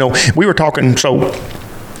 Like I said, we were talking. So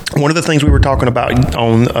one of the things we were talking about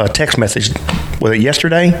on a text message, was it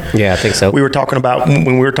yesterday? Yeah, I think so. We were talking about,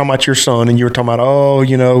 when we were talking about your son, and you were talking about,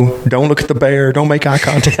 don't look at the bear, don't make eye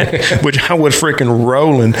contact, which I was freaking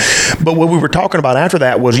rolling. But what we were talking about after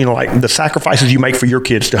that was, like the sacrifices you make for your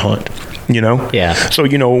kids to hunt. Yeah. So,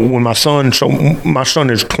 when my son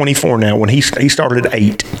is 24 now. When he started at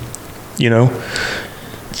 8,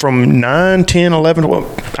 from 9, 10, 11,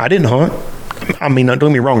 well, I didn't hunt. I mean, don't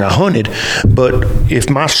get me wrong, I hunted, but if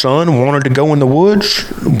my son wanted to go in the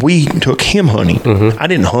woods, we took him hunting. I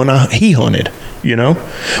didn't hunt, he hunted, you know,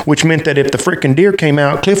 which meant that if the freaking deer came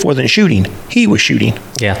out, Cliff wasn't shooting, he was shooting.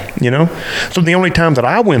 Yeah. You know? So the only time that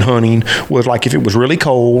I went hunting was like if it was really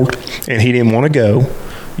cold and he didn't want to go,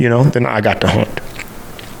 you know, then I got to hunt.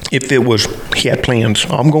 If it was, he had plans,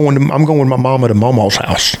 I'm going with my mama to Momo's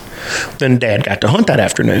house, then Dad got to hunt that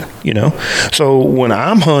afternoon, you know? So when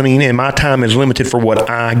I'm hunting and my time is limited for what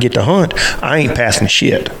I get to hunt, I ain't passing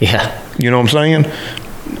shit. Yeah. You know what I'm saying?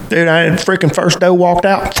 Dude, I had freaking first doe walked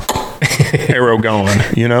out, arrow gone,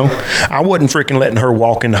 you know? I wasn't freaking letting her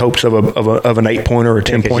walk in the hopes of an 8-pointer or a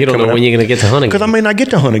 10-point. You don't know when you're going to get to hunt again. Because I mean, I get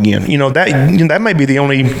to hunt again. You know, that may be the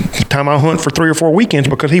only time I hunt for 3 or 4 weekends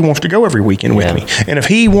because he wants to go every weekend with me. And if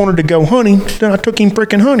he wanted to go hunting, then I took him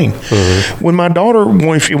freaking hunting. When my daughter,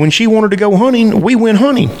 when she wanted to go hunting, we went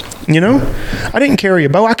hunting, you know? I didn't carry a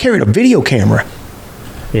bow. I carried a video camera.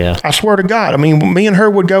 Yeah. I swear to God. I mean, me and her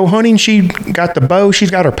would go hunting. She got the bow. She's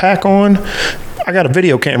got her pack on. I got a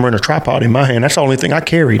video camera and a tripod in my hand. That's the only thing I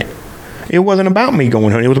carried. It wasn't about me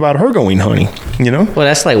going hunting. It was about her going hunting, you know? Well,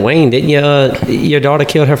 that's like Wayne. Didn't your daughter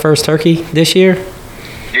kill her first turkey this year?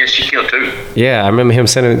 Yeah, she killed 2. Yeah, I remember him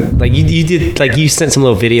sending, like, you did, like, you sent some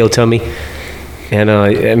little video to me. And,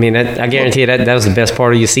 I mean, I guarantee you that was the best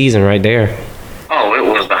part of your season right there. Oh, it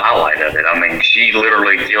was the highlight of it. I mean, she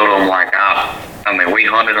literally killed them like I mean, we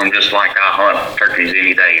hunted them just like I hunt turkeys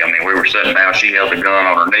any day. I mean, we were sitting down, she held the gun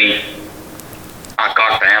on her knee. I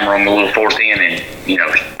cocked the hammer on the little 410, and, you know,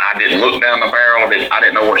 I didn't look down the barrel. I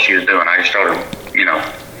didn't know what she was doing. I just started, you know,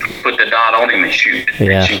 put the dot on him and shoot.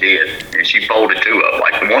 Yeah. And she did. And she folded 2 up.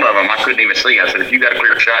 Like, one of them I couldn't even see. I said, if you got a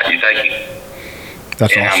clear shot, you take it.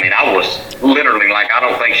 That's and awesome. I mean, I was literally like, I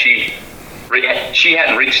don't think she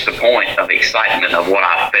hadn't reached the point of excitement of what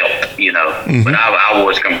I felt, you know. But I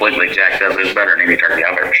was completely jacked up. It was better than any turkey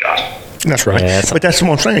I've ever shot. That's right. Yeah, but that's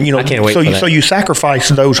what I'm saying. You know, I can't wait so you sacrifice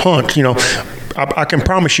those hunts. You know, I can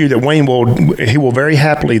promise you that Wayne will very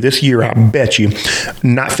happily this year, I bet you,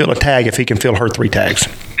 not fill a tag if he can fill her 3 tags.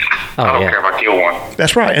 Oh, I don't care if I kill one.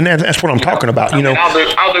 That's right, and that's what I'm talking about. You know,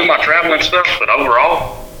 I'll do my traveling stuff, but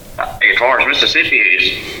overall, as far as Mississippi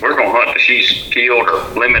is, we're gonna hunt till she's killed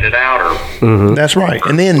or limited out or. That's right.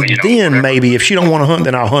 And then maybe if she don't want to hunt,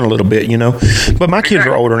 then I'll hunt a little bit. You know, but my kids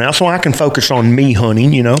are older now, so I can focus on me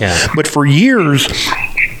hunting. You know, but for years.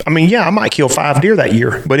 I mean, yeah, I might kill 5 deer that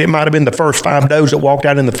year, but it might have been the first 5 does that walked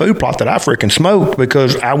out in the food plot that I freaking smoked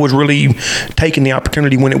because I was really taking the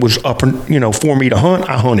opportunity when it was up, you know, for me to hunt.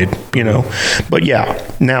 I hunted, you know. But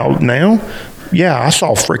yeah, now, yeah, I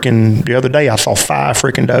saw the other day, I saw 5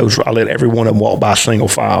 freaking does. I let every one of them walk by single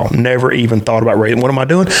file. Never even thought about raising. What am I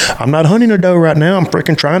doing? I'm not hunting a doe right now. I'm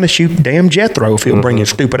freaking trying to shoot damn Jethro if he'll bring his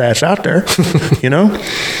stupid ass out there, you know?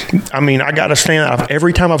 I mean, I got to stand.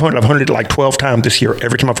 Every time I've hunted like 12 times this year.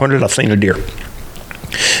 Every time I've hunted, I've seen a deer.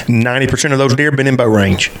 90% of those deer have been in bow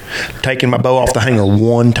range. Taking my bow off the hanger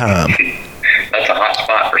one time. That's a hot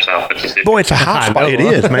spot for South Mississippi. Boy, it's a hot spot. It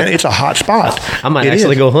is, man. It's a hot spot. I might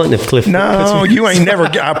actually go hunting if Cliff. No, you ain't never.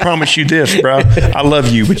 I promise you this, bro. I love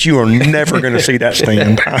you, but you are never going to see that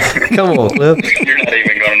stand. Come on, Cliff. You're not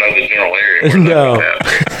even going to know the general area. No.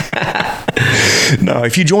 No,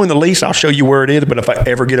 if you join the lease, I'll show you where it is. But if I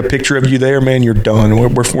ever get a picture of you there, man, you're done.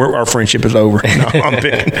 Our friendship is over. No, I'm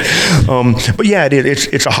picking. But yeah, it is.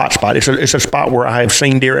 It's a hot spot. It's a spot where I have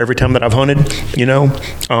seen deer every time that I've hunted. You know,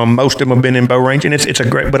 most of them have been in bow range, and it's a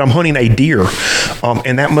great. But I'm hunting a deer,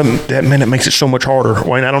 and that makes it so much harder.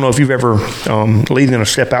 Wayne, I don't know if you've ever. Lee's going to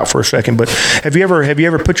step out for a second, but have you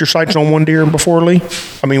ever put your sights on one deer before, Lee?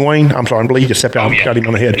 I mean, Wayne. I'm sorry, Lee just stepped out. Got him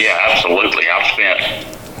on the head. Yeah, absolutely. I've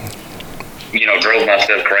spent. You know, drove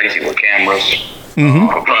myself crazy with cameras,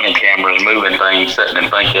 running cameras, moving things, sitting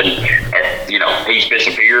and thinking. You know, he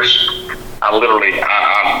disappears. I'm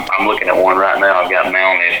looking at one right now. I've got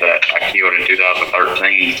mounted that I killed in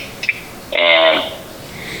 2013, and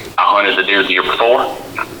I hunted the deer the year before.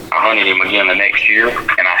 I hunted him again the next year,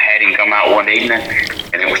 and I had him come out one evening,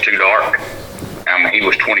 and it was too dark. He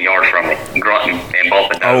was 20 yards from me, grunting and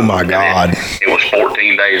bumping. Oh my God! It was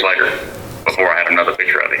 14 days later before I had another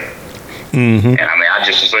picture of him. And I mean, I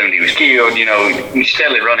just assumed he was killed. You know,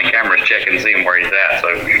 steadily running cameras, checking, seeing where he's at. So,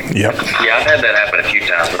 yeah, I've had that happen a few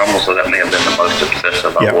times, but almost that may have been the most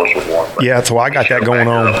obsessive I was with one. But yeah, so I got that going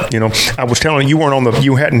on. You know, I was telling you weren't on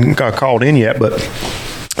you hadn't called in yet, but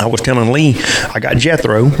I was telling Lee, I got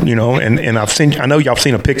Jethro, you know, and I know y'all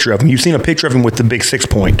seen a picture of him. You've seen a picture of him with the big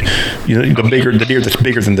 6-point, you know, the deer that's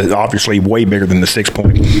bigger than obviously way bigger than the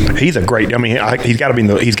 6-point. He's a great. I mean, he's got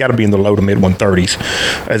to be in the low to mid 130s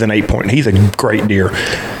as an 8-point. He's a great deer.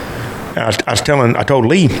 I told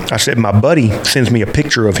Lee, I said, my buddy sends me a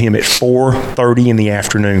picture of him at 4:30 in the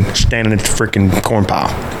afternoon, standing at the freaking corn pile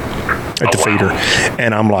at the feeder,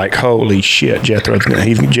 and I'm like, holy shit, Jethro's going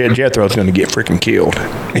to get freaking killed.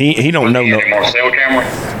 He don't know. He had him on cell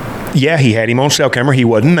camera? Yeah, he had him on cell camera. He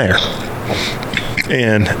wasn't there.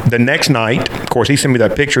 And the next night, of course, he sent me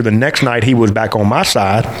that picture. The next night, he was back on my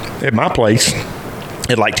side at my place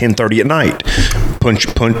at like 10:30 at night,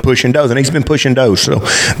 pushing does, and he's been pushing does. So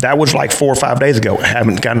that was like 4 or 5 days ago. I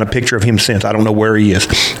haven't gotten a picture of him since. I don't know where he is.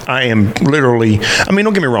 I am literally. I mean,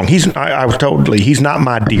 don't get me wrong. I was told Lee, he's not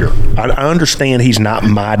my deer. I understand he's not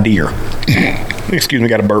my deer. Excuse me,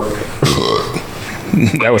 got a burp.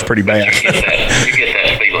 That was pretty bad. You get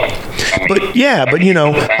that feeling. But you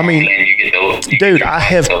know, I mean, dude,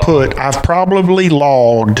 I've probably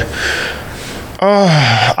logged.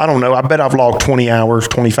 I don't know. I bet I've logged 20 hours,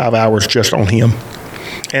 25 hours just on him,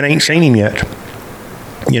 and ain't seen him yet.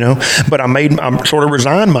 You know, but I'm sort of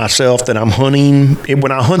resigned myself that I'm hunting.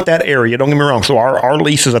 When I hunt that area, don't get me wrong. So our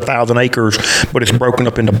lease is 1,000 acres, but it's broken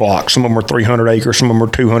up into blocks. Some of them are 300 acres, some of them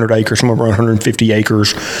are 200 acres, some of them are 150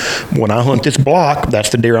 acres. When I hunt this block, that's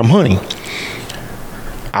the deer I'm hunting.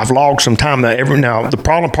 I've logged some time part of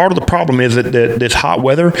the problem is that this hot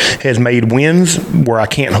weather has made winds where I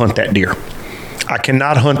can't hunt that deer. I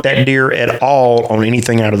cannot hunt that deer at all on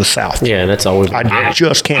anything out of the south. Yeah, that's always. I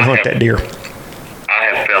just can't hunt that deer. I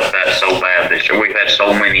have felt that so bad this year. We've had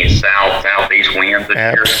so many southeast winds this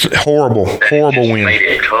year. Horrible wind. Made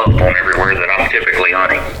it tough on everywhere that I'm typically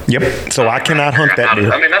hunting. Yep. So I cannot hunt that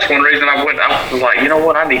deer. I mean, that's one reason I was like, you know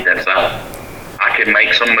what? I need that south. I can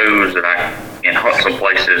make some moves and hunt some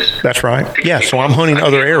places. That's right. Yeah. So I'm hunting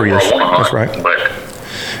other areas. That's right. But.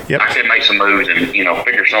 Yep. I can make some moves and, you know,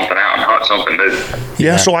 figure something out and hunt something new.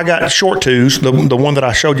 Yeah, so I got short twos. The one that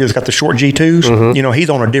I showed you has got the short G2s. Mm-hmm. You know, he's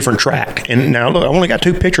on a different track. And now, look, I only got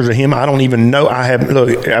 2 pictures of him. I don't even know.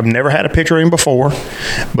 I've never had a picture of him before,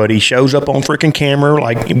 but he shows up on freaking camera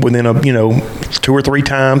like within 2 or 3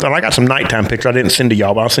 times. And I got some nighttime pictures I didn't send to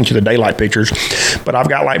y'all, but I'll send you the daylight pictures. But I've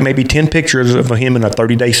got like maybe 10 pictures of him in a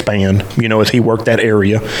 30-day span, you know, as he worked that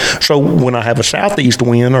area. So when I have a southeast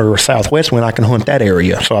wind or a southwest wind, I can hunt that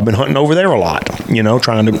area. So I've been hunting over there a lot, you know,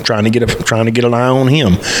 trying to get an eye on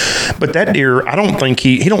him. But that deer, I don't think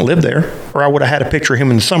he don't live there, or I would have had a picture of him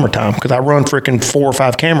in the summertime because I run freaking 4 or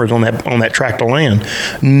 5 cameras on that tract of land.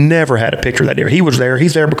 Never had a picture of that deer. He was there.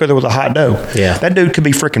 He's there because it was a hot doe. Yeah, that dude could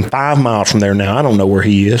be freaking 5 miles from there now. I don't know where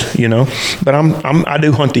he is, you know. But I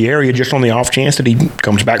do hunt the area just on the off chance that he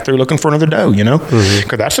comes back through looking for another doe, you know,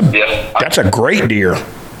 because that's a great deer.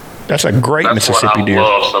 That's a great Mississippi deer. That's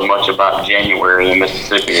what I love so much about January in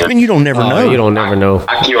Mississippi. I mean, you don't never know. You don't never know.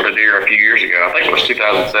 I killed a deer a few years ago. I think it was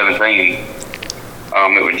 2017.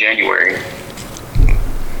 It was January.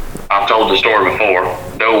 I've told the story before.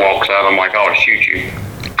 Doe walks out. I'm like, I'll shoot you.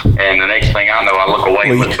 And the next thing I know, I look away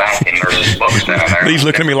and look back, and there's this buck standing there. He's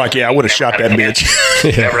looking at me like, yeah, I would have shot that bitch.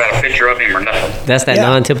 Never had a picture of him or nothing. That's that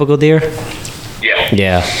non-typical deer? Yeah.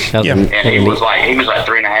 Yeah. And he was like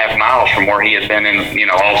 3.5 miles from where he had been in, you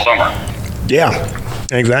know, all summer. Yeah,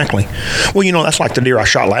 exactly. Well, you know, that's like the deer I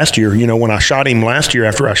shot last year. You know, when I shot him last year,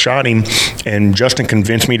 after I shot him, and Justin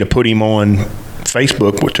convinced me to put him on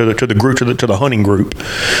Facebook to the group, to the hunting group,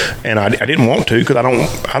 and I didn't want to because I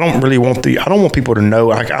don't really want I don't want people to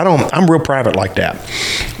know. I'm real private like that.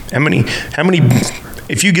 How many?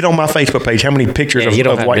 If you get on my Facebook page, how many pictures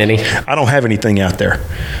of white? Many. I don't have anything out there.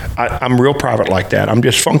 I'm real private like that. I'm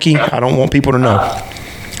just funky. I don't want people to know.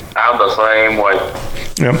 I'm the same way.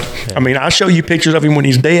 Yep. I mean, I'll show you pictures of him when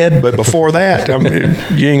he's dead, but before that,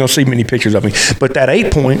 you ain't gonna see many pictures of him. But that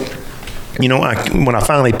 8-point, you know, when I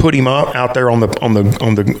finally put him out there on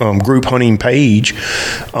the group hunting page,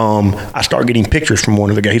 I start getting pictures from one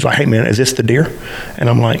of the guys. He's like, "Hey man, is this the deer?" And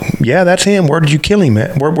I'm like, "Yeah, that's him. Where did you kill him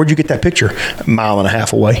at? Where'd you get that picture?" 1.5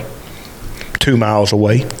 miles away. 2 miles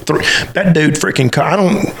away. 3. That dude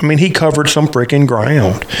he covered some freaking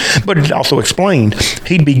ground. But it also explained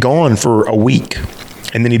he'd be gone for a week,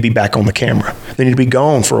 and then he'd be back on the camera. Then he'd be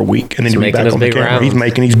gone for a week, and then he'd be back on the camera. Rounds. He's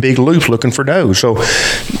making these big loops looking for does. So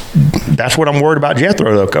that's what I'm worried about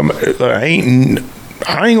Jethro, though. I ain't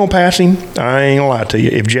gonna pass him. I ain't gonna lie to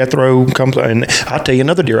you. If Jethro comes, and I'll tell you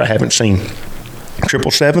another deer I haven't seen.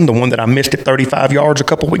 777, the one that I missed at 35 yards a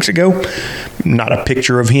couple weeks ago, not a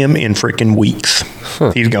picture of him in freaking weeks.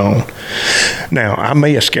 He's gone. Now, I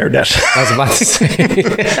may have scared that. I was about to say.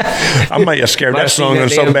 I may have scared that son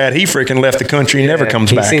so bad he freaking left the country and never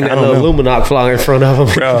comes back. Seen that little Luminoc fly in front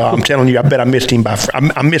of him. I'm telling you, I bet I missed him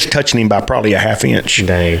I missed touching him by probably a half inch.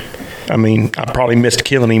 Dang. I mean, I probably missed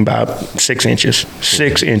killing him by 6 inches.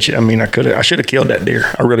 6 inches. I mean, I should have killed that deer.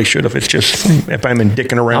 I really should have. It's just if I'm been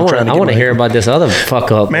dicking around I want to hear about this other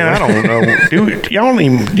fuck up. Man, I don't know, dude. Y'all don't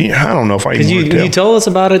even. I don't know if I even. You told us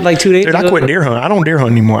about it like 2 days ago. I quit deer hunting. I don't deer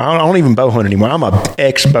hunt anymore. I don't even bow hunt anymore. I'm a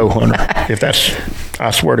ex bow hunter. If that's,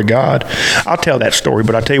 I swear to God, I'll tell that story.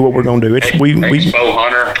 But I tell you what we're gonna do. It's we bow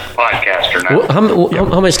hunter podcaster now.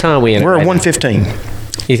 How much time we in? We're at 1:15.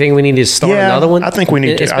 You think we need to start another one? I think we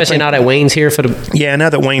need to. Especially now that Wayne's here for the... Yeah, now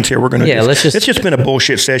that Wayne's here, we're going to... Yeah, let's just... It's just been a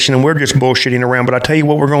bullshit session, and we're just bullshitting around. But I tell you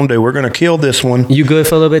what we're going to do. We're going to kill this one. You good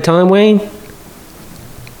for a little bit of time, Wayne?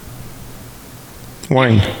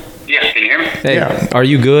 Wayne. Yeah, can you hear me? Hey, yeah. Are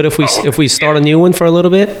you good if we start a new one for a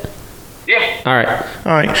little bit? Yeah.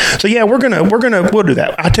 All right. So yeah, we'll do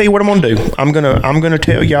that. I tell you what I'm going to do. I'm going to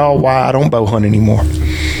tell y'all why I don't bow hunt anymore.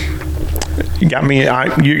 You got me.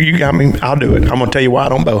 You got me. I'll do it. I'm going to tell you why I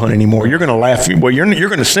don't bow hunt anymore. You're going to laugh. Well, you're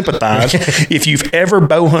going to sympathize. If you've ever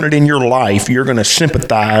bow hunted in your life, you're going to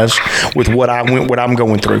sympathize with what I'm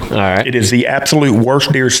going through. All right. It is the absolute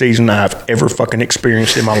worst deer season I've ever fucking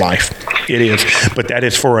experienced in my life. It is. But that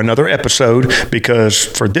is for another episode, because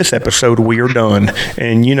for this episode we are done.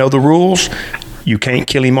 And you know the rules. You can't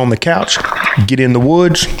kill him on the couch. Get in the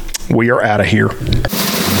woods. We are out of here.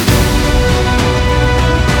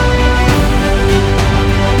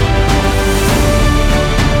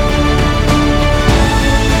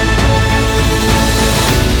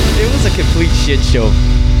 Complete shit show.